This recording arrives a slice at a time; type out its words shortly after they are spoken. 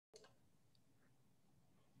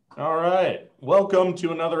All right. Welcome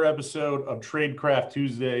to another episode of Tradecraft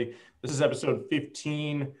Tuesday. This is episode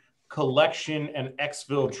 15, Collection and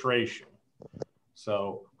Exfiltration.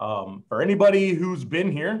 So for anybody who's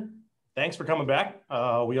been here, thanks for coming back.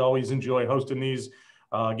 We always enjoy hosting these,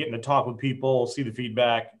 getting to talk with people, see the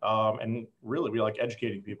feedback, and really we like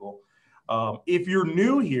educating people. If you're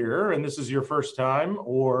new here and this is your first time,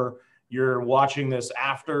 or you're watching this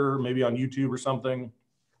after, maybe on YouTube or something,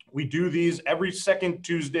 we do these every second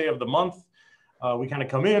Tuesday of the month. We kind of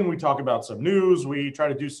come in, we talk about some news, we try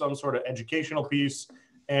to do some sort of educational piece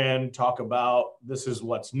and talk about this is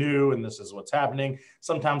what's new and this is what's happening.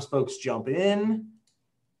 Sometimes folks jump in.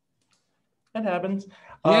 That happens.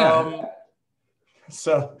 Yeah.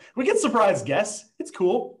 So we get surprise guests. It's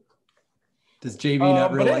cool. Does JV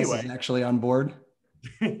not realize anyway, he's actually on board?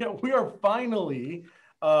 We are finally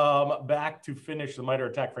back to finish the Mitre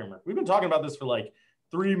ATT&CK framework. We've been talking about this for like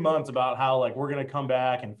 3 months about how like we're going to come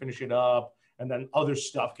back and finish it up, and then other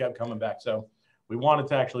stuff kept coming back. So we wanted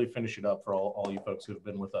to actually finish it up for all you folks who have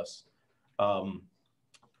been with us.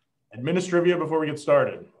 Administrivia before we get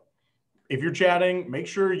started. If you're chatting, make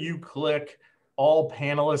sure you click all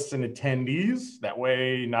panelists and attendees. That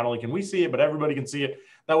way, not only can we see it, but everybody can see it.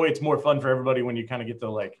 That way it's more fun for everybody when you kind of get to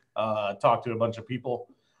like talk to a bunch of people.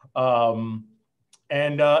 And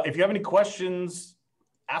if you have any questions,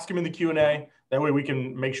 ask them in the Q&A. That way we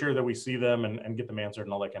can make sure that we see them and get them answered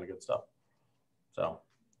and all that kind of good stuff. So.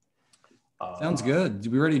 Sounds good.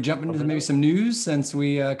 We ready to jump into maybe some news since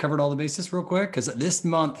we covered all the bases real quick? Because this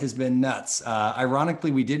month has been nuts.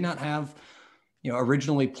 Ironically, we did not have,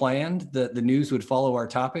 originally planned that the news would follow our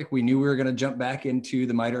topic. We knew we were going to jump back into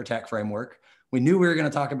the Mitre ATT&CK framework. We knew we were going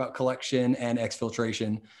to talk about collection and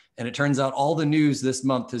exfiltration. And it turns out all the news this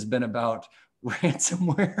month has been about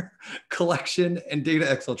ransomware collection and data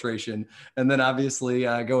exfiltration, and then obviously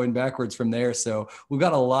going backwards from there. So we've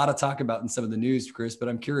got a lot to talk about in some of the news, Chris, but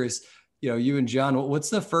I'm curious, you and John,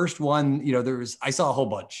 what's the first one? I saw a whole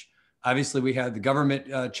bunch. Obviously we had the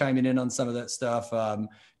government chiming in on some of that stuff,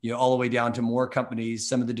 all the way down to more companies,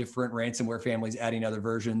 some of the different ransomware families adding other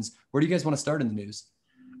versions. Where do you guys want to start in the news?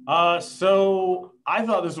 So I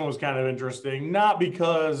thought this one was kind of interesting, not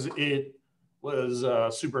because it was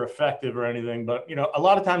super effective or anything, but a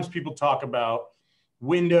lot of times people talk about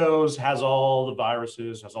Windows has all the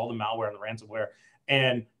viruses, has all the malware and the ransomware,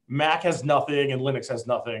 and Mac has nothing and Linux has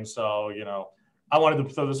nothing. So I wanted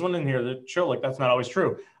to throw this one in here to show like that's not always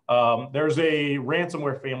true. There's a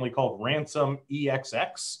ransomware family called Ransom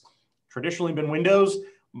EXX, traditionally been Windows,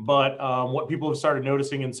 but what people have started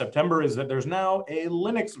noticing in September is that there's now a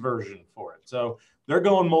Linux version for it. So they're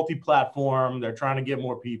going multi-platform. They're trying to get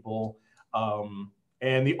more people.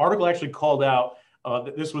 And the article actually called out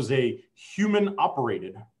that this was a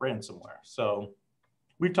human-operated ransomware. So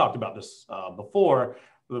we've talked about this before,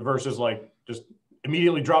 versus like just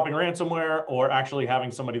immediately dropping ransomware or actually having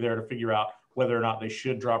somebody there to figure out whether or not they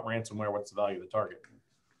should drop ransomware, what's the value of the target.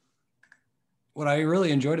 What I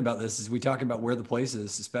really enjoyed about this is we talk about where the place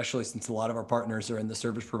is, especially since a lot of our partners are in the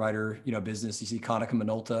service provider, business. You see Konica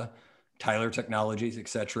Minolta, Tyler Technologies, et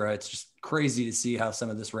cetera. It's just crazy to see how some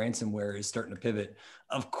of this ransomware is starting to pivot.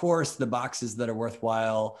 Of course, the boxes that are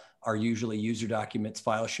worthwhile are usually user documents,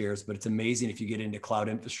 file shares, but it's amazing if you get into cloud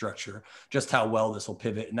infrastructure, just how well this will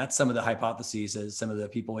pivot. And that's some of the hypotheses as some of the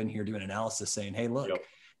people in here doing analysis saying, hey, look,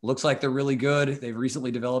 looks like they're really good. They've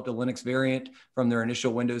recently developed a Linux variant from their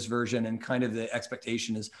initial Windows version, and kind of the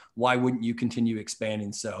expectation is why wouldn't you continue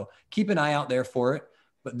expanding? So keep an eye out there for it.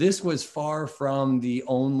 But this was far from the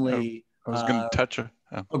only... I was going to touch on.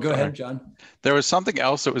 Go ahead, John. There was something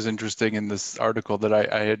else that was interesting in this article that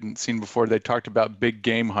I hadn't seen before. They talked about Big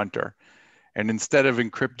Game Hunter. And instead of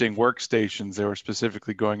encrypting workstations, they were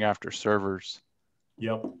specifically going after servers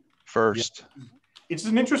first. Yep. It's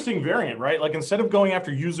an interesting variant, right? Like instead of going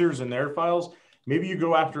after users and their files, maybe you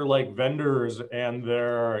go after like vendors and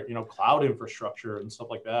their, cloud infrastructure and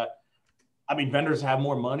stuff like that. I mean, vendors have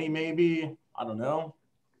more money, maybe. I don't know.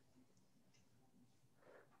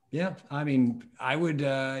 Yeah, I mean, I would,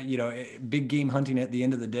 big game hunting at the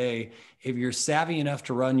end of the day, if you're savvy enough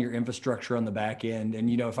to run your infrastructure on the back end, and,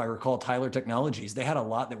 if I recall Tyler Technologies, they had a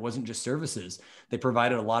lot that wasn't just services. They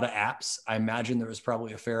provided a lot of apps. I imagine there was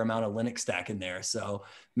probably a fair amount of Linux stack in there. So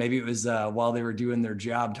maybe it was while they were doing their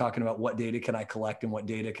job, talking about what data can I collect and what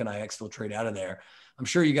data can I exfiltrate out of there. I'm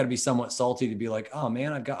sure you got to be somewhat salty to be like, oh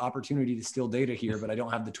man, I've got opportunity to steal data here, but I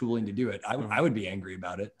don't have the tooling to do it. I would be angry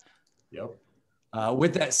about it. Yep.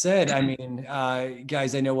 With that said, I mean,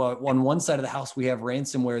 guys, I know on one side of the house, we have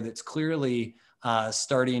ransomware that's clearly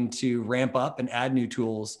starting to ramp up and add new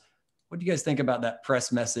tools. What do you guys think about that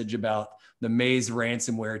press message about the Maze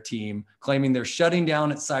ransomware team, claiming they're shutting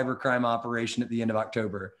down its cybercrime operation at the end of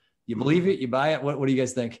October. You believe it? You buy it? What do you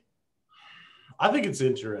guys think? I think it's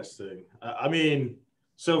interesting. I mean,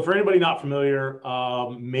 so for anybody not familiar,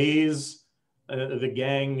 Maze, the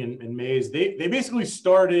gang in Maze, they basically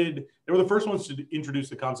started, they were the first ones to introduce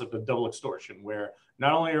the concept of double extortion, where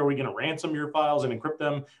not only are we going to ransom your files and encrypt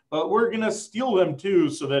them, but we're going to steal them too,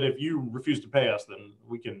 so that if you refuse to pay us, then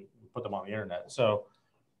we can put them on the internet. So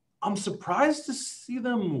I'm surprised to see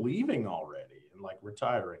them leaving already and like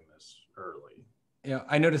retiring this early. Yeah,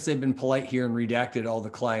 I noticed they've been polite here and redacted all the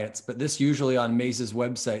clients, but this usually on Maze's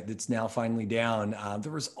website that's now finally down,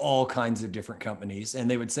 there was all kinds of different companies, and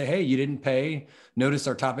they would say, hey, you didn't pay. Notice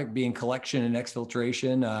our topic being collection and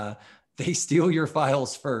exfiltration. They steal your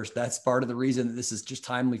files first. That's part of the reason that this is just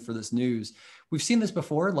timely for this news. We've seen this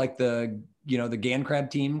before, like the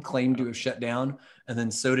GanCrab team claimed to have shut down, and then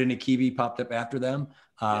Tradecraft popped up after them.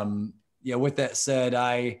 With that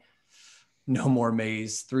said, no more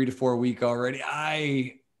Maze, 3 to 4 week already.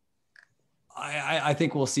 I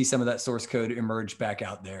think we'll see some of that source code emerge back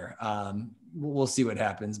out there. We'll see what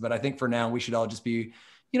happens, but I think for now we should all just be,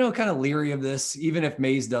 kind of leery of this. Even if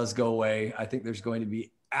Maze does go away, I think there's going to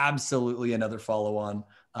be absolutely another follow-on.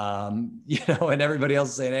 And everybody else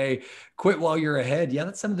is saying, hey, quit while you're ahead. Yeah,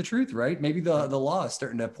 that's some of the truth, right? Maybe the law is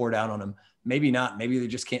starting to pour down on them. Maybe not. Maybe they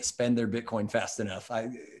just can't spend their Bitcoin fast enough.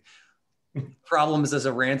 Problems as a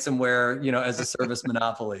ransomware, as a service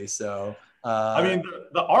monopoly. So, I mean,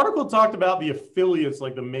 the article talked about the affiliates,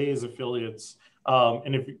 like the Maze affiliates.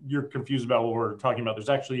 And if you're confused about what we're talking about, there's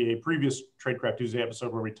actually a previous Tradecraft Tuesday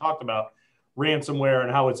episode where we talked about ransomware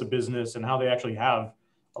and how it's a business and how they actually have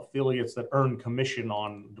affiliates that earn commission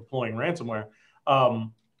on deploying ransomware.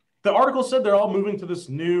 The article said they're all moving to this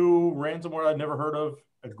new ransomware I'd never heard of,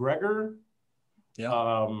 Egregor.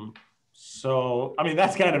 Yeah. So, I mean,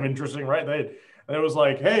 that's kind of interesting, right? It was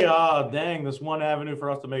like, hey, dang, this one avenue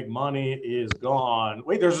for us to make money is gone.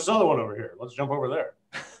 Wait, there's this other one over here. Let's jump over there.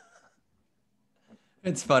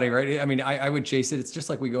 It's funny, right? I mean, I would chase it. It's just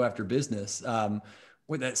like we go after business.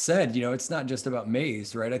 With that said, it's not just about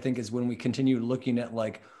Maze, right? I think is when we continue looking at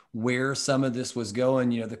like where some of this was going,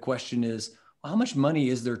 the question is, well, how much money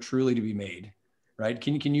is there truly to be made? Right?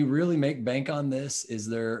 Can you really make bank on this? Is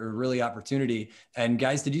there a really opportunity? And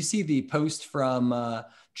guys, did you see the post from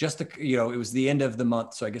it was the end of the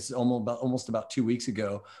month, so I guess almost about 2 weeks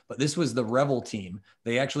ago. But this was the Revel team.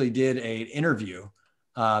 They actually did an interview.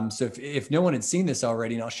 So if no one had seen this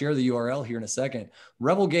already, and I'll share the URL here in a second.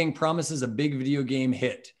 Revel gang promises a big video game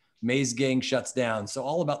hit. Maze gang shuts down. So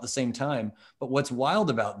all about the same time. But what's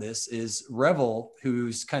wild about this is Revel,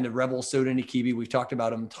 who's kind of Revel Tradecraft, we've talked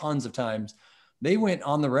about him tons of times. They went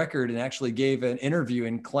on the record and actually gave an interview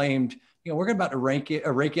and claimed, we're about to rake in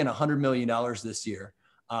 $100 million this year,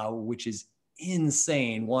 which is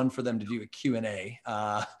insane. One, for them to do a Q&A.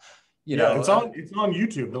 It's on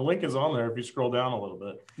YouTube. The link is on there if you scroll down a little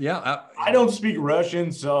bit. Yeah. I don't speak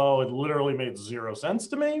Russian, so it literally made 0 sense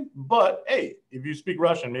to me. But hey, if you speak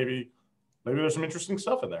Russian, maybe there's some interesting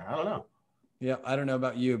stuff in there. I don't know. Yeah, I don't know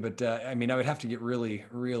about you, but I mean, I would have to get really,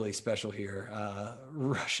 really special here.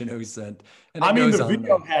 Russian accent. And I mean, the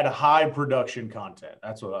video had high production content.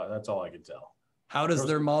 That's all I could tell. How does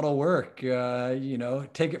their model work?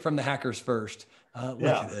 Take it from the hackers first. Look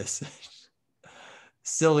at this.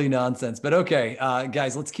 Silly nonsense. But okay,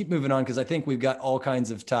 guys, let's keep moving on because I think we've got all kinds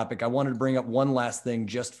of topic. I wanted to bring up one last thing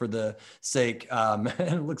just for the sake.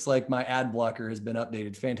 It looks like my ad blocker has been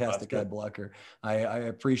updated. Fantastic ad blocker. I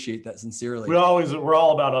appreciate that sincerely. We're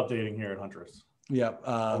all about updating here at Huntress. Yeah.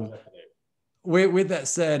 With that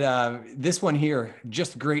said, this one here,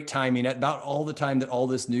 just great timing. At about all the time that all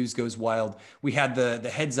this news goes wild, we had the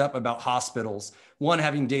heads up about hospitals. One,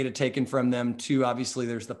 having data taken from them. Two, obviously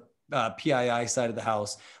there's the PII side of the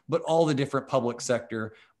house, but all the different public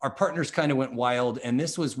sector. Our partners kind of went wild. And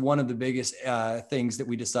this was one of the biggest things that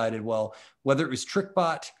we decided, well, whether it was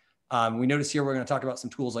TrickBot, we notice here we're going to talk about some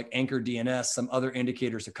tools like Anchor DNS, some other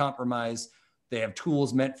indicators of compromise. They have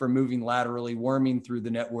tools meant for moving laterally, worming through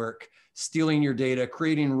the network, stealing your data,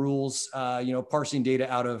 creating rules, parsing data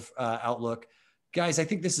out of Outlook. Guys, I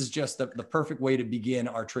think this is just the perfect way to begin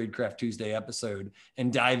our Tradecraft Tuesday episode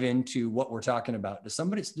and dive into what we're talking about. Does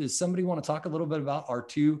somebody want to talk a little bit about our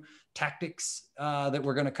two tactics that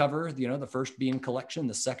we're going to cover? The first being collection,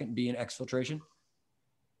 the second being exfiltration.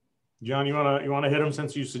 John, you want to hit them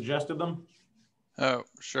since you suggested them? Oh,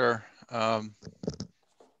 sure. So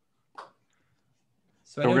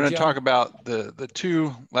we're going to talk about the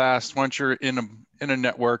two last. Once you're in a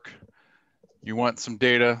network, you want some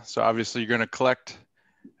data. So obviously you're going to collect,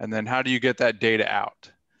 and then how do you get that data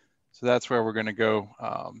out? So that's where we're going to go.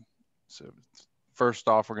 So first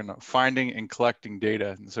off, we're going to finding and collecting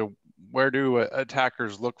data. And so where do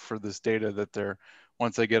attackers look for this data that they're,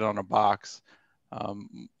 once they get on a box?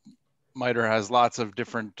 Mitre has lots of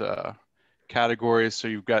different categories. So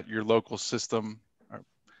you've got your local system.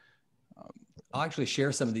 I'll actually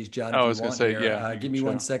share some of these, John, I if you was going to want say, here. yeah. Give me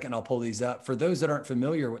 1 second. I'll pull these up. For those that aren't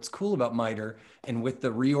familiar, what's cool about Mitre and with the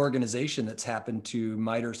reorganization that's happened to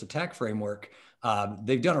Mitre's attack framework,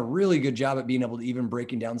 they've done a really good job at being able to even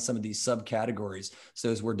breaking down some of these subcategories. So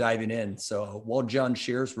as we're diving in, so while John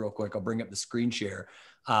shares real quick, I'll bring up the screen share.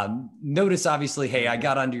 Notice obviously, hey, I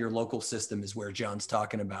got onto your local system is where John's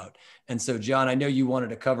talking about. And so John, I know you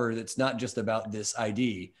wanted to cover that's not just about this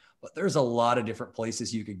ID, but there's a lot of different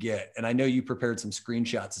places you could get. And I know you prepared some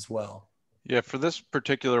screenshots as well. Yeah, for this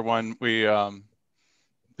particular one, we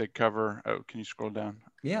they cover, oh, can you scroll down?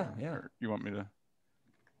 Yeah. Or you want me to?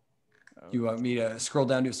 You want me to scroll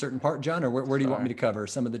down to a certain part, John, or where do you want me to cover?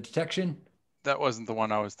 Some of the detection? That wasn't the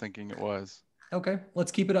one I was thinking it was. Okay,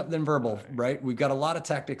 let's keep it up then verbal, right? We've got a lot of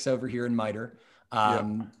tactics over here in Mitre.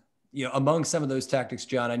 You know, among some of those tactics,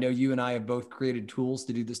 John, I know you and I have both created tools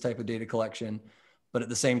to do this type of data collection, but at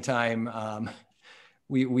the same time,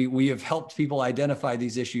 we have helped people identify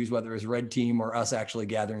these issues, whether it's red team or us actually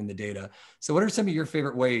gathering the data. So what are some of your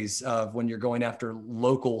favorite ways of when you're going after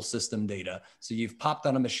local system data? So you've popped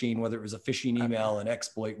on a machine, whether it was a phishing email, an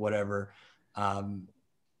exploit, whatever. I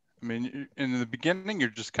mean, in the beginning, you're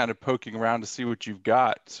just kind of poking around to see what you've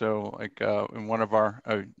got. So like in one of our,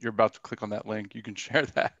 you're about to click on that link. You can share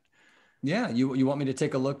that. Yeah. You want me to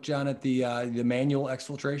take a look, John, at the manual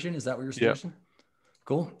exfiltration? Is that what you're suggesting? Yep.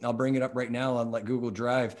 Cool. I'll bring it up right now on like Google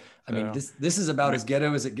Drive. I mean, this is about as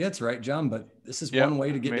ghetto as it gets, right, John? But this is one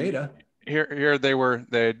way to get data. Here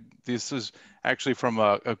this is actually from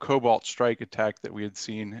a Cobalt Strike attack that we had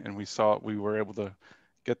seen, and we were able to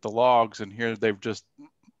get the logs, and here they've just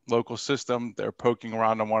local system. They're poking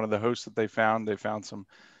around on one of the hosts that they found. They found some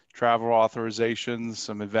travel authorizations,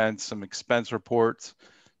 some events, some expense reports,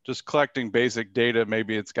 just collecting basic data.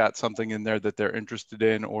 Maybe it's got something in there that they're interested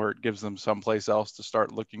in, or it gives them someplace else to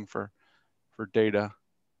start looking for data.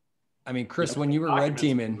 I mean, Chris, when you were red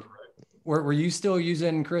teaming, were you still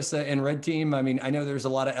using, Chris, in red team? I mean, I know there's a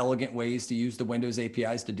lot of elegant ways to use the Windows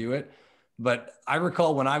APIs to do it, but I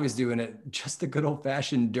recall when I was doing it, just the good old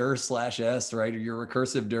fashioned dir/s, right? Or your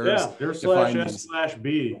recursive dirs. Yeah,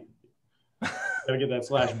 dir/s/b. Gotta get that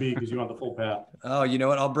 /b because you want the full path. Oh, you know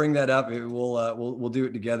what? I'll bring that up. We'll do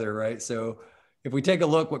it together, right? So if we take a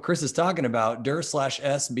look, what Chris is talking about,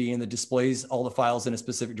 dir/s being the displays all the files in a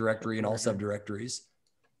specific directory and all subdirectories.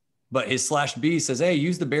 But his /b says, hey,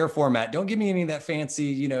 use the bare format. Don't give me any of that fancy,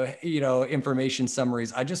 you know, information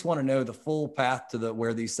summaries. I just want to know the full path to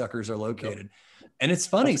where these suckers are located. Yep. And it's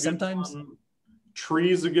funny sometimes.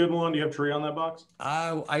 Tree is a good one. Do you have tree on that box?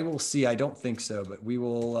 I will see. I don't think so, but we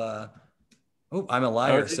will. Oh, I'm a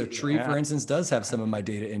liar. So tree, for instance, does have some of my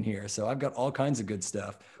data in here. So I've got all kinds of good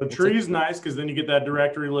stuff. The tree is nice because then you get that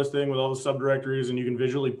directory listing with all the subdirectories and you can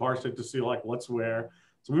visually parse it to see like what's where.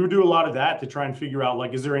 So we would do a lot of that to try and figure out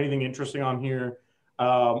like, is there anything interesting on here?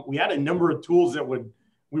 We had a number of tools that we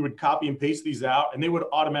would copy and paste these out and they would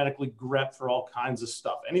automatically grep for all kinds of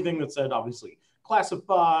stuff. Anything that said obviously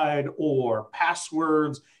classified or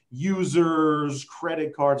passwords, users,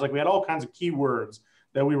 credit cards. Like we had all kinds of keywords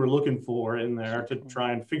that we were looking for in there to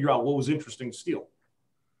try and figure out what was interesting to steal.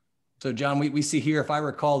 So John, we see here, if I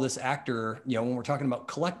recall this actor, you know, when we're talking about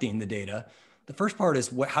collecting the data, the first part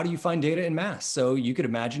is how do you find data in mass? So you could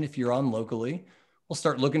imagine if you're on locally, we'll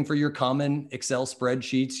start looking for your common Excel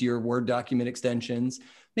spreadsheets, your Word document extensions.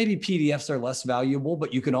 Maybe PDFs are less valuable,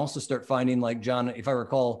 but you can also start finding, like John, if I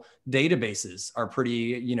recall, databases are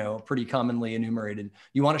pretty commonly enumerated.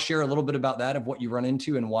 You want to share a little bit about that, of what you run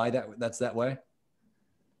into and why that's that way?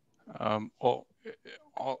 Well,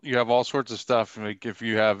 you have all sorts of stuff. Like if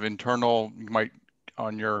you have internal, you might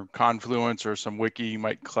on your Confluence or some wiki, you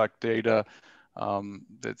might collect data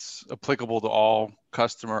that's applicable to all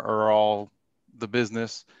customer or all the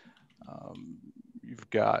business. You've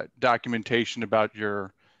got documentation about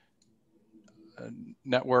your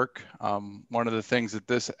network. One of the things that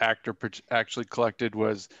this actor actually collected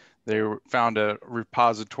was they found a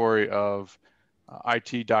repository of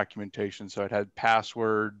IT documentation. So it had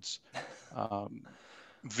passwords,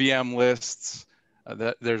 VM lists.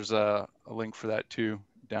 There's a link for that too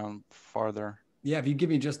down farther. Yeah, if you give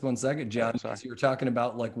me just 1 second, John, sorry. you were talking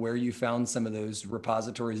about like where you found some of those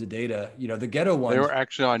repositories of data, the ghetto ones. They were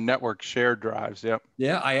actually on network shared drives. Yep.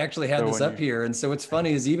 Yeah, I actually had this up here. And so what's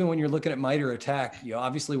funny is even when you're looking at Mitre ATT&CK,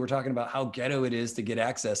 obviously we're talking about how ghetto it is to get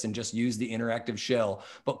access and just use the interactive shell.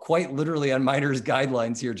 But quite literally on Mitre's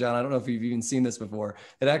guidelines here, John, I don't know if you've even seen this before.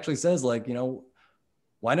 It actually says like,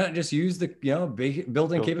 why not just use the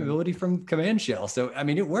built-in capability from command shell? So I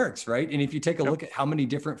mean, it works, right? And if you take a look at how many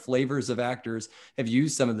different flavors of actors have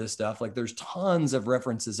used some of this stuff, like there's tons of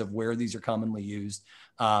references of where these are commonly used.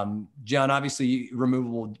 John, obviously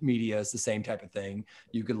removable media is the same type of thing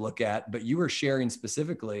you could look at, but you were sharing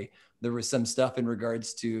specifically, there was some stuff in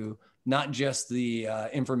regards to not just the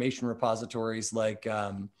information repositories like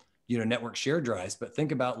network shared drives, but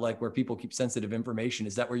think about like where people keep sensitive information.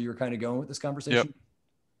 Is that where you were kind of going with this conversation? Yep.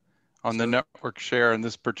 On the network share in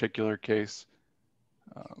this particular case.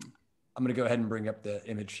 I'm going to go ahead and bring up the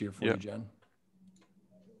image here for you, John.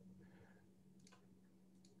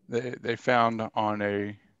 They found on a,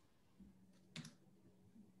 there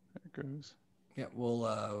it goes. Yeah,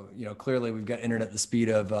 well, clearly we've got internet the speed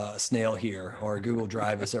of a snail here, or Google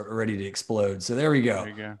Drive is ready to explode. So there we go. There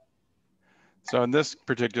you go. So in this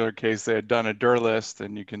particular case, they had done a dir list,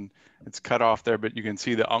 and it's cut off there, but you can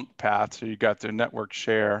see the UNC path. So you got the network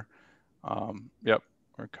share.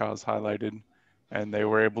 Where Kyle's highlighted, and they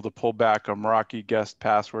were able to pull back a Meraki guest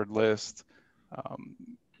password list,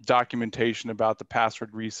 documentation about the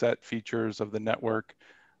password reset features of the network,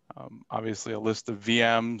 obviously a list of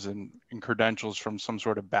VMs and credentials from some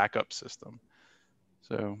sort of backup system.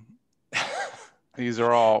 So these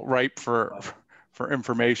are all ripe for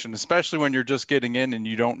information, especially when you're just getting in and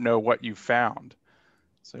you don't know what you found.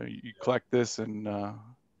 So you collect this, and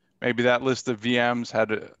maybe that list of VMs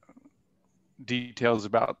had details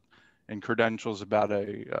about and credentials about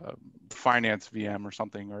a finance VM or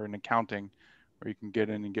something, or an accounting, where you can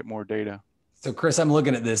get in and get more data. So Chris, I'm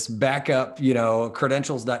looking at this backup,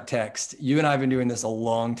 credentials.txt. You and I have been doing this a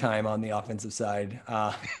long time on the offensive side.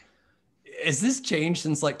 Has this changed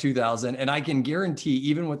since like 2000? And I can guarantee,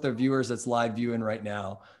 even with the viewers that's live viewing right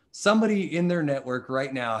now, somebody in their network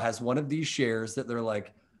right now has one of these shares that they're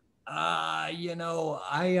like, I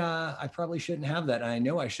probably shouldn't have that. And I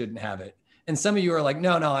know I shouldn't have it. And some of you are like,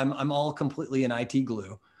 no, I'm all completely in IT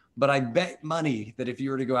glue. But I bet money that if you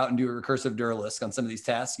were to go out and do a recursive dir list on some of these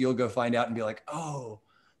tasks, you'll go find out and be like, oh,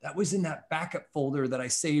 that was in that backup folder that I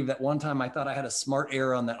saved that one time. I thought I had a smart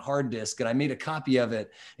error on that hard disk and I made a copy of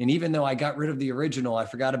it. And even though I got rid of the original, I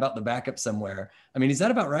forgot about the backup somewhere. I mean, is that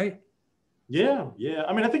about right? Yeah.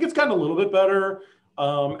 I mean, I think it's gotten a little bit better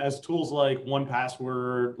as tools like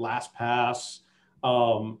 1Password, LastPass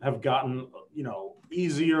have gotten,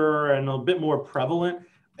 easier and a bit more prevalent.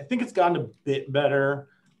 I think it's gotten a bit better,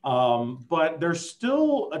 but there's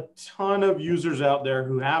still a ton of users out there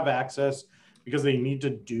who have access because they need to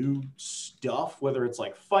do stuff, whether it's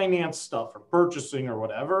like finance stuff or purchasing or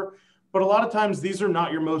whatever. But a lot of times these are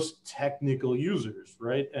not your most technical users,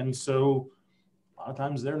 right? And so a lot of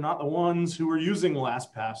times they're not the ones who are using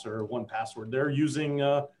LastPass or 1Password. They're using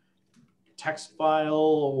a text file,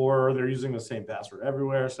 or they're using the same password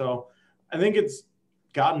everywhere. So I think it's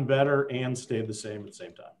gotten better and stayed the same at the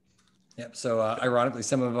same time. Yep. So ironically,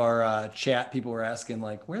 some of our chat people were asking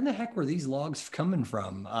like, where in the heck were these logs coming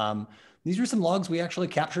from? These were some logs we actually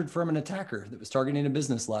captured from an attacker that was targeting a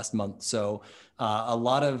business last month. So a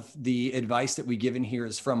lot of the advice that we give in here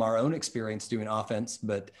is from our own experience doing offense,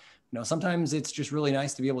 but sometimes it's just really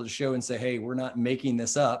nice to be able to show and say, hey, we're not making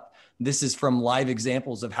this up. This is from live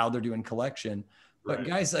examples of how they're doing collection. But right.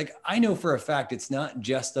 Guys, like I know for a fact, it's not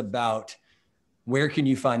just about where can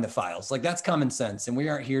you find the files? Like that's common sense. And we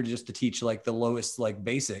aren't here just to teach like the lowest like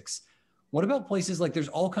basics. What about places like there's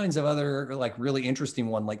all kinds of other like really interesting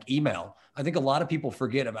one like email. I think a lot of people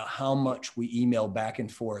forget about how much we email back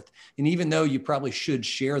and forth. And even though you probably should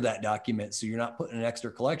share that document so you're not putting an extra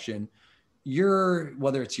collection,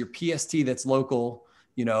 whether it's your PST that's local,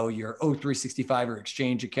 your O365 or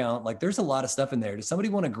Exchange account, like there's a lot of stuff in there. Does somebody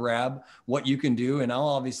want to grab what you can do? And I'll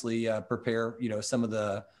obviously prepare, some of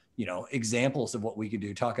the, examples of what we could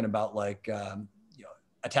do, talking about like,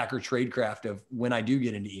 attacker tradecraft of when I do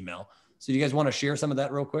get into email. So do you guys want to share some of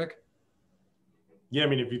that real quick? Yeah. I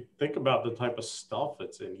mean, if you think about the type of stuff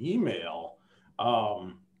that's in email,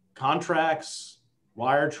 contracts,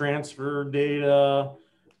 wire transfer data,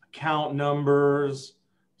 account numbers,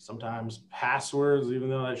 sometimes passwords, even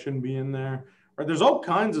though that shouldn't be in there. Right? There's all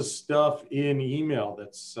kinds of stuff in email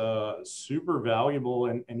that's super valuable,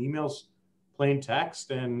 and email's plain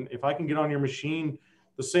text. And if I can get on your machine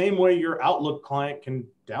the same way your Outlook client can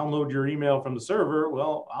download your email from the server,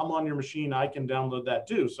 well, I'm on your machine, I can download that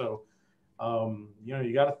too. So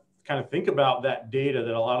You got to kind of think about that data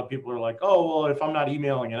that a lot of people are like, oh, well, if I'm not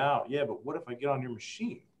emailing it out. Yeah, but what if I get on your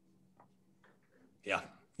machine?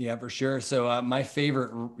 Yeah, for sure. So my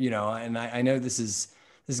favorite, and I know this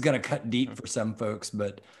is going to cut deep for some folks,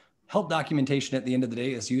 but help documentation at the end of the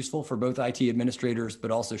day is useful for both IT administrators, but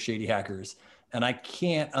also shady hackers. And I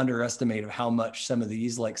can't underestimate how much some of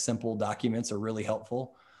these like simple documents are really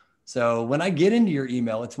helpful. So when I get into your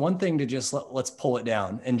email, it's one thing to just let's pull it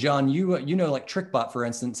down. And John, like TrickBot, for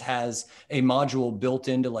instance, has a module built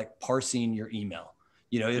into like parsing your email.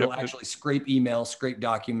 It'll actually scrape email, scrape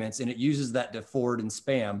documents, and it uses that to forward and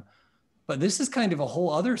spam. But this is kind of a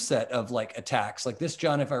whole other set of like attacks. Like this,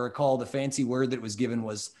 John, if I recall, the fancy word that was given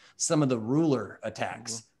was some of the ruler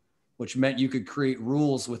attacks, which meant you could create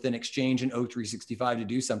rules within Exchange and O365 to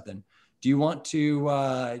do something. Do you want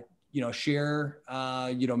to, share,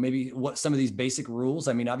 maybe what some of these basic rules?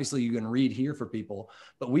 I mean, obviously you can read here for people,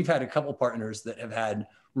 but we've had a couple partners that have had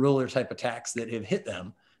ruler type attacks that have hit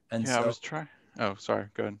them. And I was trying. Oh, sorry.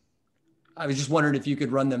 Go ahead. I was just wondering if you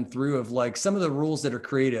could run them through of like some of the rules that are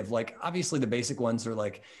creative. Like obviously the basic ones are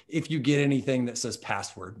like, if you get anything that says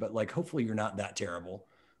password, but like, hopefully you're not that terrible.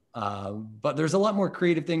 But there's a lot more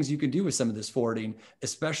creative things you could do with some of this forwarding,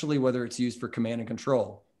 especially whether it's used for command and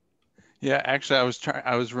control. Yeah, actually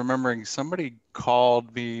I was remembering somebody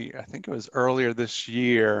called me, I think it was earlier this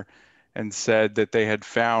year, and said that they had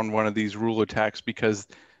found one of these rule attacks because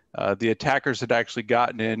the attackers had actually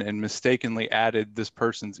gotten in and mistakenly added this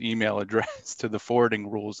person's email address to the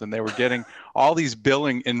forwarding rules, and they were getting all these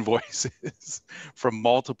billing invoices from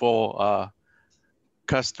multiple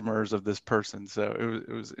customers of this person. So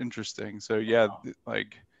it was interesting. So yeah,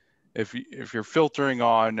 like if you're filtering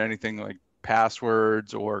on anything like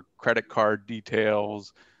passwords or credit card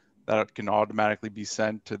details, that can automatically be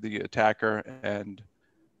sent to the attacker. And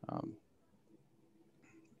I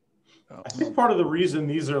think part of the reason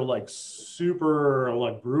these are like super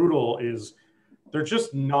like brutal is they're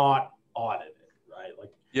just not audited, right?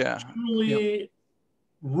 Like truly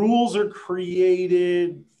rules are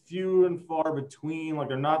created few and far between, like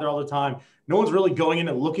they're not there all the time. No one's really going in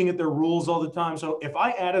and looking at their rules all the time. So if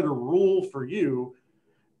I added a rule for you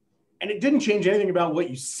and it didn't change anything about what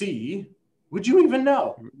you see, would you even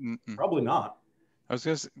know? Probably not. I was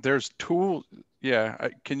gonna say, there's tools. Yeah,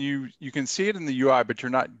 you can see it in the UI, but you're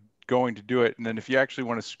not going to do it. And then if you actually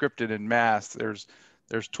want to script it in mass, there's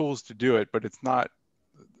tools to do it, but it's not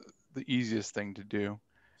the easiest thing to do.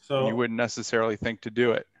 So you wouldn't necessarily think to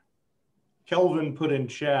do it. Kelvin put in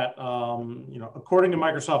chat, according to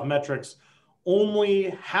Microsoft metrics, only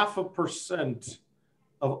 0.5%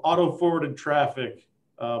 of auto-forwarded traffic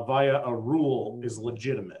via a rule is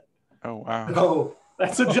legitimate. Oh, wow. So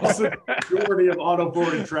that suggests the majority of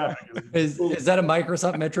auto-forwarded traffic is that a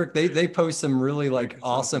Microsoft metric? They post some really like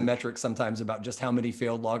awesome metrics sometimes about just how many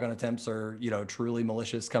failed logon attempts are, truly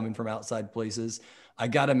malicious coming from outside places. I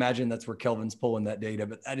got to imagine that's where Kelvin's pulling that data,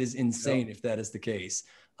 but that is insane if that is the case.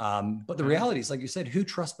 But the reality is, like you said, who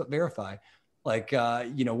trusts but verify? Like,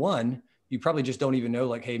 one, you probably just don't even know,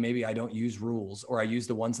 like, hey, maybe I don't use rules or I use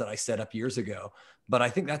the ones that I set up years ago. But I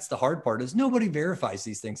think that's the hard part is nobody verifies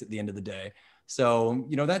these things at the end of the day. So,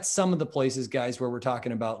 that's some of the places, guys, where we're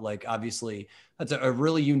talking about, like, obviously, that's a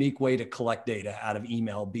really unique way to collect data out of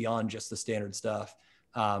email beyond just the standard stuff.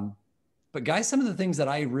 But guys, some of the things that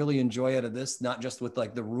I really enjoy out of this, not just with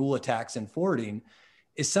like the rule attacks and forwarding,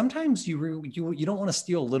 is sometimes you don't want to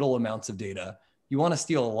steal little amounts of data. You want to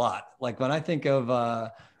steal a lot. Like when I think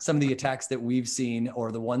of some of the attacks that we've seen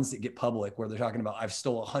or the ones that get public where they're talking about, I've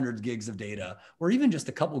stole 100 gigs of data or even just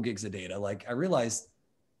a couple gigs of data. Like I realize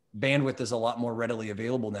bandwidth is a lot more readily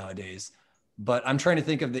available nowadays, but I'm trying to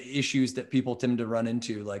think of the issues that people tend to run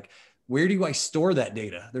into. Like, where do I store that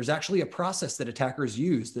data? There's actually a process that attackers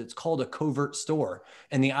use that's called a covert store.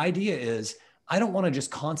 And the idea is, I don't want to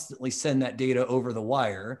just constantly send that data over the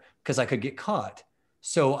wire because I could get caught.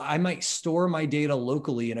 So I might store my data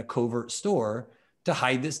locally in a covert store to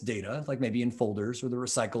hide this data, like maybe in folders or the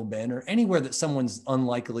recycle bin or anywhere that someone's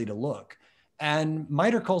unlikely to look. And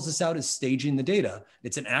Mitre calls this out as staging the data.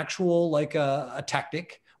 It's an actual like a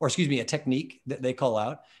tactic, or excuse me, a technique that they call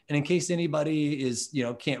out. And in case anybody is,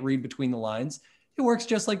 can't read between the lines, it works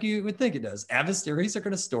just like you would think it does. Adversaries are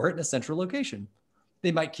going to store it in a central location.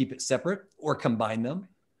 They might keep it separate or combine them.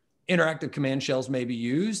 Interactive command shells may be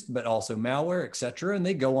used, but also malware, et cetera. And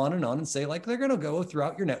they go on and say, like, they're going to go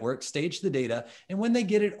throughout your network, stage the data. And when they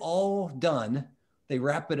get it all done, they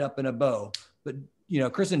wrap it up in a bow. But,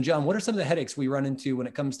 Chris and John, what are some of the headaches we run into when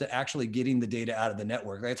it comes to actually getting the data out of the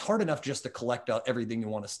network? Like, it's hard enough just to collect out everything you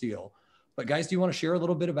want to steal. But guys, do you want to share a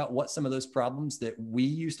little bit about what some of those problems that we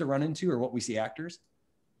used to run into or what we see actors?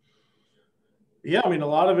 Yeah, I mean, a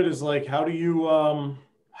lot of it is like, how do you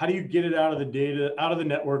get it out of the data, out of the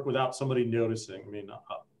network without somebody noticing? I mean,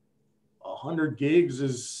 100 gigs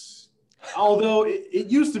is, although it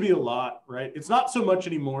used to be a lot, right? It's not so much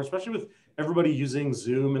anymore, especially with everybody using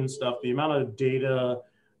Zoom and stuff. The amount of data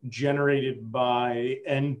generated by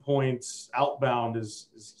endpoints outbound is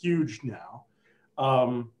huge now.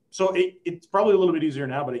 So it's probably a little bit easier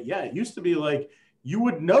now, but it used to be like you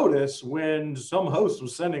would notice when some host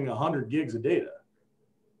was sending 100 gigs of data.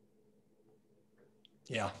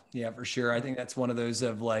 Yeah, for sure. I think that's one of those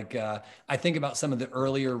of like, I think about some of the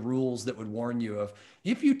earlier rules that would warn you of,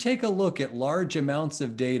 if you take a look at large amounts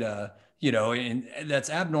of data, and that's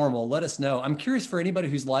abnormal, let us know. I'm curious for anybody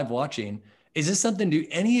who's live watching, is this something, do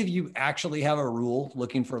any of you actually have a rule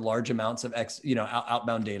looking for large amounts of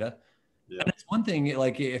outbound data? Yeah. And it's one thing,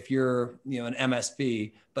 like if you're, an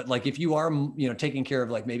MSP, but like if you are, taking care of,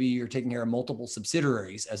 like maybe you're taking care of multiple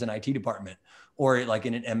subsidiaries as an IT department, or like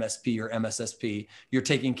in an MSP or MSSP, you're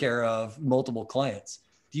taking care of multiple clients.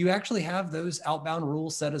 Do you actually have those outbound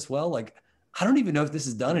rules set as well? Like, I don't even know if this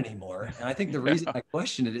is done anymore. And I think the reason I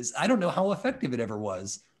question it is I don't know how effective it ever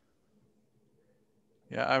was.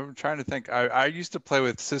 Yeah, I'm trying to think. I used to play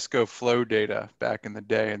with Cisco Flow data back in the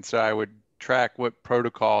day, and so I would track what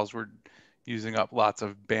protocols were using up lots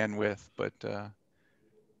of bandwidth, but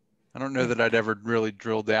I don't know that I'd ever really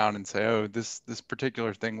drill down and say, oh, this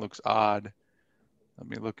particular thing looks odd. Let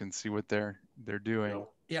me look and see what they're doing.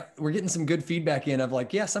 Yeah, we're getting some good feedback in of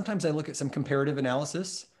like, yeah, sometimes I look at some comparative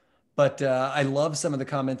analysis, but I love some of the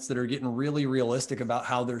comments that are getting really realistic about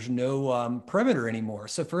how there's no perimeter anymore.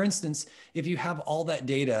 So for instance, if you have all that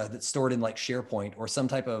data that's stored in like SharePoint or some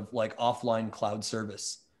type of like offline cloud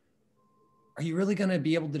service, are you really going to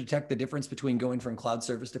be able to detect the difference between going from cloud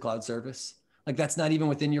service to cloud service? Like that's not even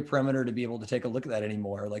within your perimeter to be able to take a look at that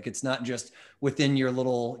anymore. Like it's not just within your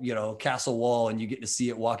little, castle wall and you get to see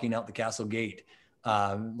it walking out the castle gate.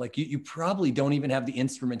 Like you probably don't even have the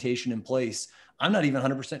instrumentation in place. I'm not even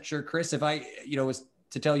 100% sure, Chris, if I, was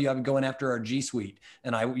to tell you I'm going after our G Suite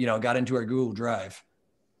and I, got into our Google Drive.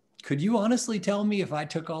 Could you honestly tell me if I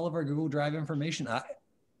took all of our Google Drive information? I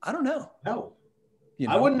don't know. No,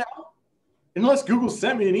 I wouldn't know. Unless Google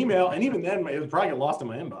sent me an email, and even then, it would probably get lost in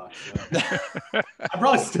my inbox. So. I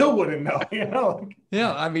probably still wouldn't know.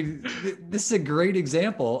 Yeah, I mean, this is a great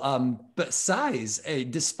example. But size,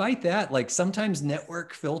 despite that, like sometimes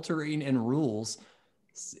network filtering and rules,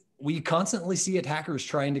 we constantly see attackers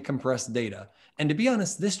trying to compress data. And to be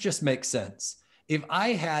honest, this just makes sense. If I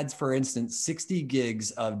had, for instance, 60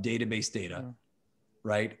 gigs of database data,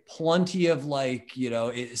 right? Plenty of like,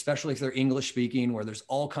 especially if they're English speaking, where there's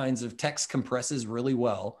all kinds of text compresses really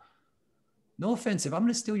well. No offense, if I'm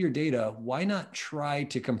going to steal your data, why not try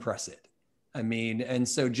to compress it? I mean, and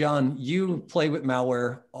so John, you play with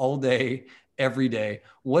malware all day, every day.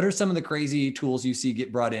 What are some of the crazy tools you see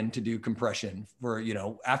get brought in to do compression for,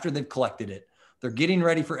 after they've collected it, they're getting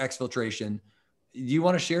ready for exfiltration. Do you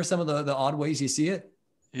want to share some of the odd ways you see it?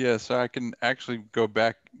 Yeah, so I can actually going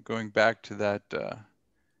back to that.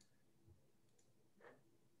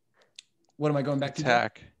 What am I going back to?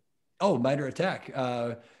 Attack. Oh, Mitre ATT&CK.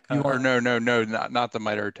 No, not the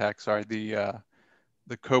Mitre ATT&CK. Sorry, the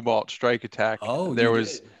Cobalt Strike attack. Oh,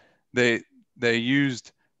 they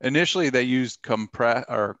used initially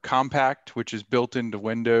Compact, which is built into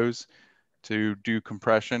Windows to do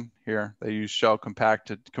compression. Here they use shell compact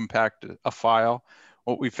to compact a file.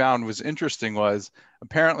 What we found was interesting was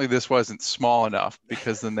apparently this wasn't small enough,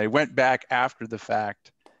 because then they went back after the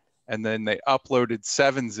fact and then they uploaded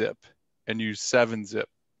 7-zip and used 7-zip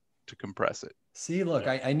to compress it. See, look,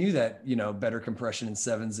 I knew that, better compression in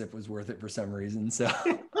 7-zip was worth it for some reason. So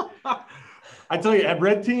I tell you, at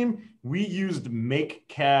Red Team, we used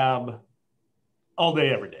MakeCab all day,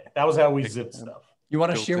 every day. That was how we zipped stuff. You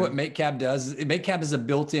want to share what MakeCab does? MakeCab is a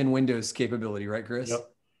built-in Windows capability, right, Chris? Yep.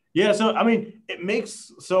 Yeah, so I mean,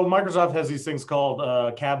 so Microsoft has these things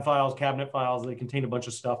called cab files, cabinet files. They contain a bunch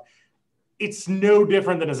of stuff. It's no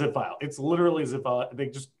different than a zip file. It's literally a zip file. They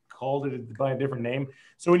just called it by a different name.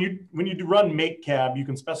 So when you run MakeCab, you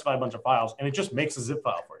can specify a bunch of files, and it just makes a zip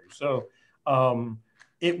file for you. So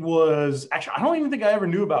it was actually, I don't even think I ever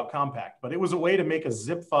knew about Compact, but it was a way to make a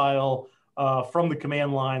zip file from the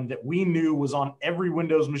command line that we knew was on every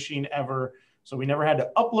Windows machine ever. So we never had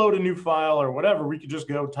to upload a new file or whatever. We could just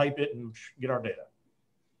go type it and get our data.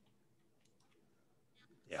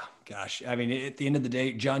 Yeah, gosh. I mean, at the end of the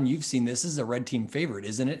day, John, you've seen this. This is a Red Team favorite,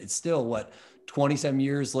 isn't it? It's still, what, 20-some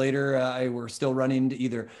years later, we're still running to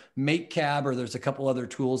either MakeCab, or there's a couple other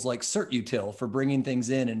tools like CertUtil for bringing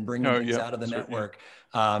things in and bringing things out of the network.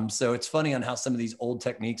 So it's funny on how some of these old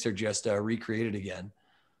techniques are just recreated again.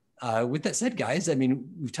 With that said, guys, I mean,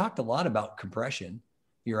 we've talked a lot about compression.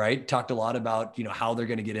 You're right. Talked a lot about, how they're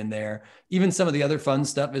going to get in there. Even some of the other fun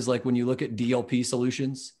stuff is like when you look at DLP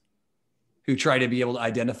solutions who try to be able to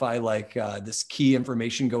identify like this key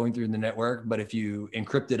information going through the network. But if you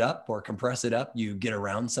encrypt it up or compress it up, you get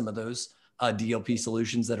around some of those DLP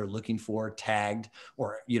solutions that are looking for tagged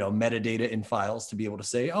or, metadata in files to be able to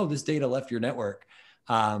say, oh, this data left your network.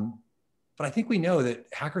 But I think we know that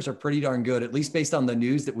hackers are pretty darn good, at least based on the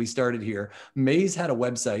news that we started here. Maze had a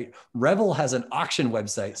website. Revel has an auction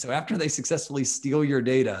website. So after they successfully steal your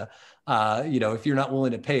data, if you're not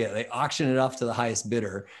willing to pay it, they auction it off to the highest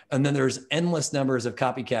bidder. And then there's endless numbers of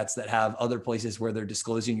copycats that have other places where they're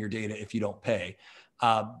disclosing your data if you don't pay.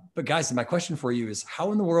 But guys, my question for you is,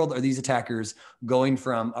 how in the world are these attackers going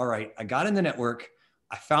from, all right, I got in the network,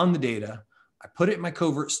 I found the data, I put it in my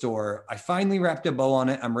covert store, I finally wrapped a bow on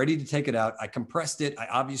it, I'm ready to take it out, I compressed it, I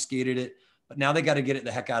obfuscated it, but now they got to get it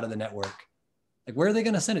the heck out of the network. Like, where are they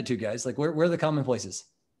going to send it to, guys? Like, where are the common places?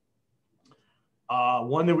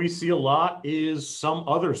 One that we see a lot is some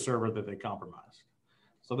other server that they compromised.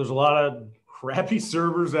 So there's a lot of crappy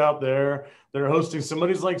servers out there that are hosting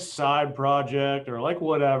somebody's like side project or like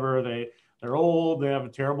whatever. They're old, they have a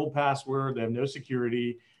terrible password, they have no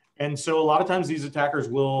security. And so a lot of times these attackers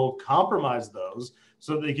will compromise those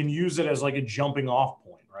so they can use it as like a jumping off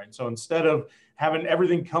point, right? So instead of having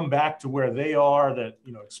everything come back to where they are that,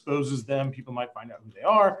 exposes them, people might find out who they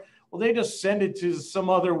are. Well, they just send it to some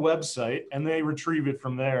other website and they retrieve it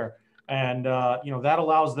from there. And, that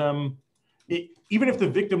allows them, even if the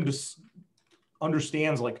victim just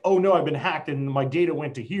understands like, oh no, I've been hacked and my data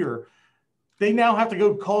went to here, they now have to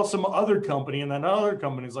go call some other company. And then other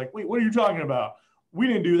company is like, wait, what are you talking about? We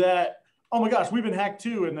didn't do that. Oh my gosh, we've been hacked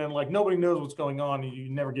too. And then like nobody knows what's going on and you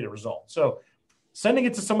never get a result. So sending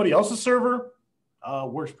it to somebody else's server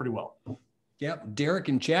works pretty well. Yep. Derek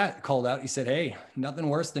in chat called out. He said, hey, nothing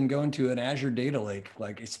worse than going to an Azure data lake,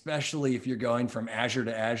 like especially if you're going from Azure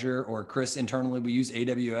to Azure, or Chris, internally, we use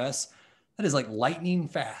AWS. That is like lightning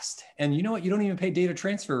fast. And you know what? You don't even pay data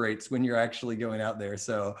transfer rates when you're actually going out there.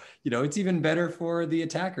 So, it's even better for the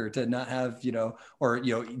attacker to not have,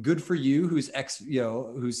 good for you who's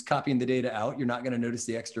copying the data out. You're not going to notice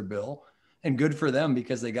the extra bill, and good for them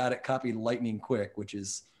because they got it copied lightning quick, which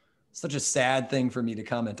is such a sad thing for me to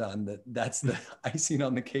comment on. That's the icing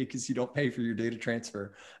on the cake, is you don't pay for your data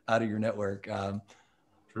transfer out of your network.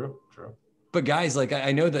 True. But guys, like,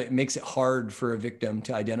 I know that it makes it hard for a victim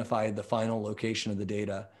to identify the final location of the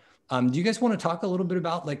data. Do you guys want to talk a little bit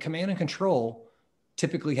about, like, command and control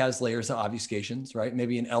typically has layers of obfuscations, right?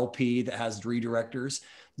 Maybe an LP that has redirectors.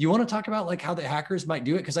 Do you want to talk about like how the hackers might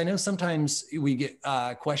do it? Because I know sometimes we get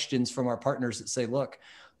questions from our partners that say, look,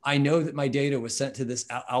 I know that my data was sent to this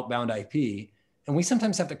outbound IP. And we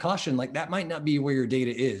sometimes have to caution, like, that might not be where your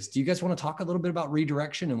data is. Do you guys want to talk a little bit about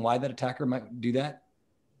redirection and why that attacker might do that?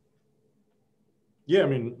 Yeah, I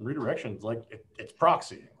mean, redirection is like it's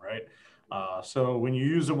proxying, right? So when you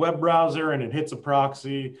use a web browser and it hits a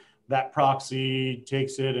proxy, that proxy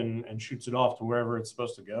takes it and shoots it off to wherever it's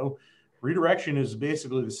supposed to go. Redirection is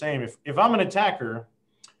basically the same. If I'm an attacker,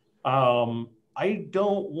 I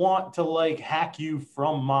don't want to like hack you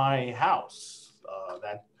from my house.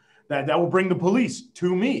 That will bring the police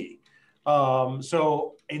to me.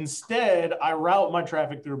 So instead, I route my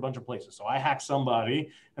traffic through a bunch of places. So I hack somebody,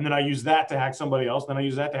 and then I use that to hack somebody else. Then I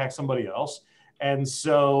use that to hack somebody else. And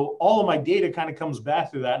so all of my data kind of comes back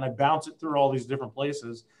through that, and I bounce it through all these different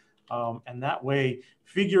places. And that way,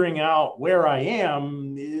 figuring out where I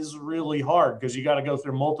am is really hard because you got to go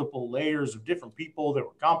through multiple layers of different people that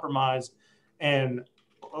were compromised. And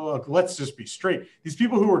look, let's just be straight. These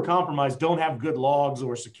people who were compromised don't have good logs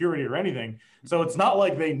or security or anything. So it's not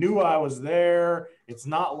like they knew I was there. It's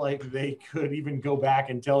not like they could even go back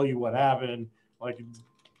and tell you what happened. Like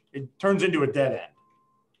it turns into a dead end.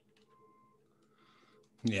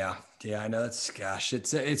 Yeah, I know.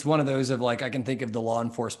 It's one of those of like, I can think of the law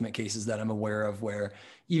enforcement cases that I'm aware of where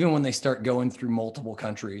even when they start going through multiple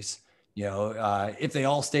countries, if they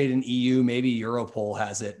all stayed in EU, maybe Europol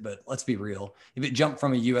has it, but let's be real. If it jumped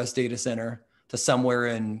from a US data center to somewhere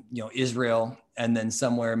in, Israel, and then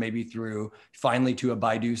somewhere maybe through finally to a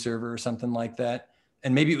Baidu server or something like that,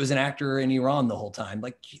 and maybe it was an actor in Iran the whole time.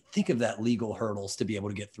 Like, think of that legal hurdles to be able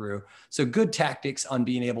to get through. So good tactics on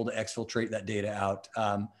being able to exfiltrate that data out.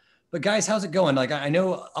 But guys, how's it going? Like, I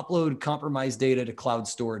know upload compromised data to cloud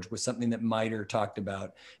storage was something that Mitre talked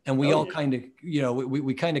about. And we kind of,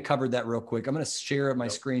 we kind of covered that real quick. I'm going to share my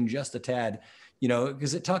screen just a tad,